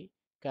ఇది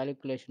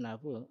calculation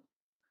of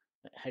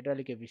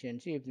hydraulic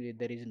efficiency. If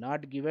there is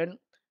not given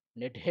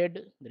net head,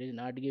 there is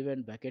not given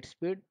bucket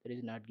speed, there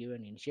is not given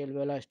initial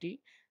velocity,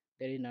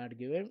 there is not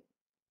given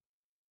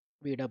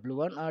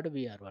vw1 or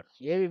vr1,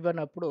 ఏవి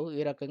ఇవ్వనప్పుడు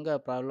ఈ రకంగా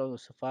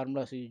problems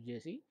formulas use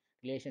చేసి,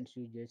 relations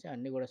use చేసి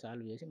అన్నీ కూడా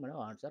solve చేసి మనం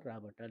answer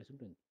రాబట్టాల్సి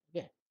ఉంటుంది.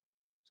 ఓకే,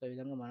 సో ఈ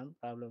విధంగా మనం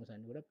ప్రాబ్లమ్స్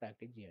అన్ని కూడా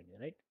ప్రాక్టీస్ చేయండి.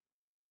 Right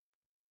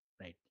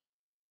right,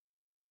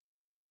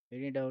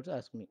 any doubts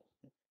ask me.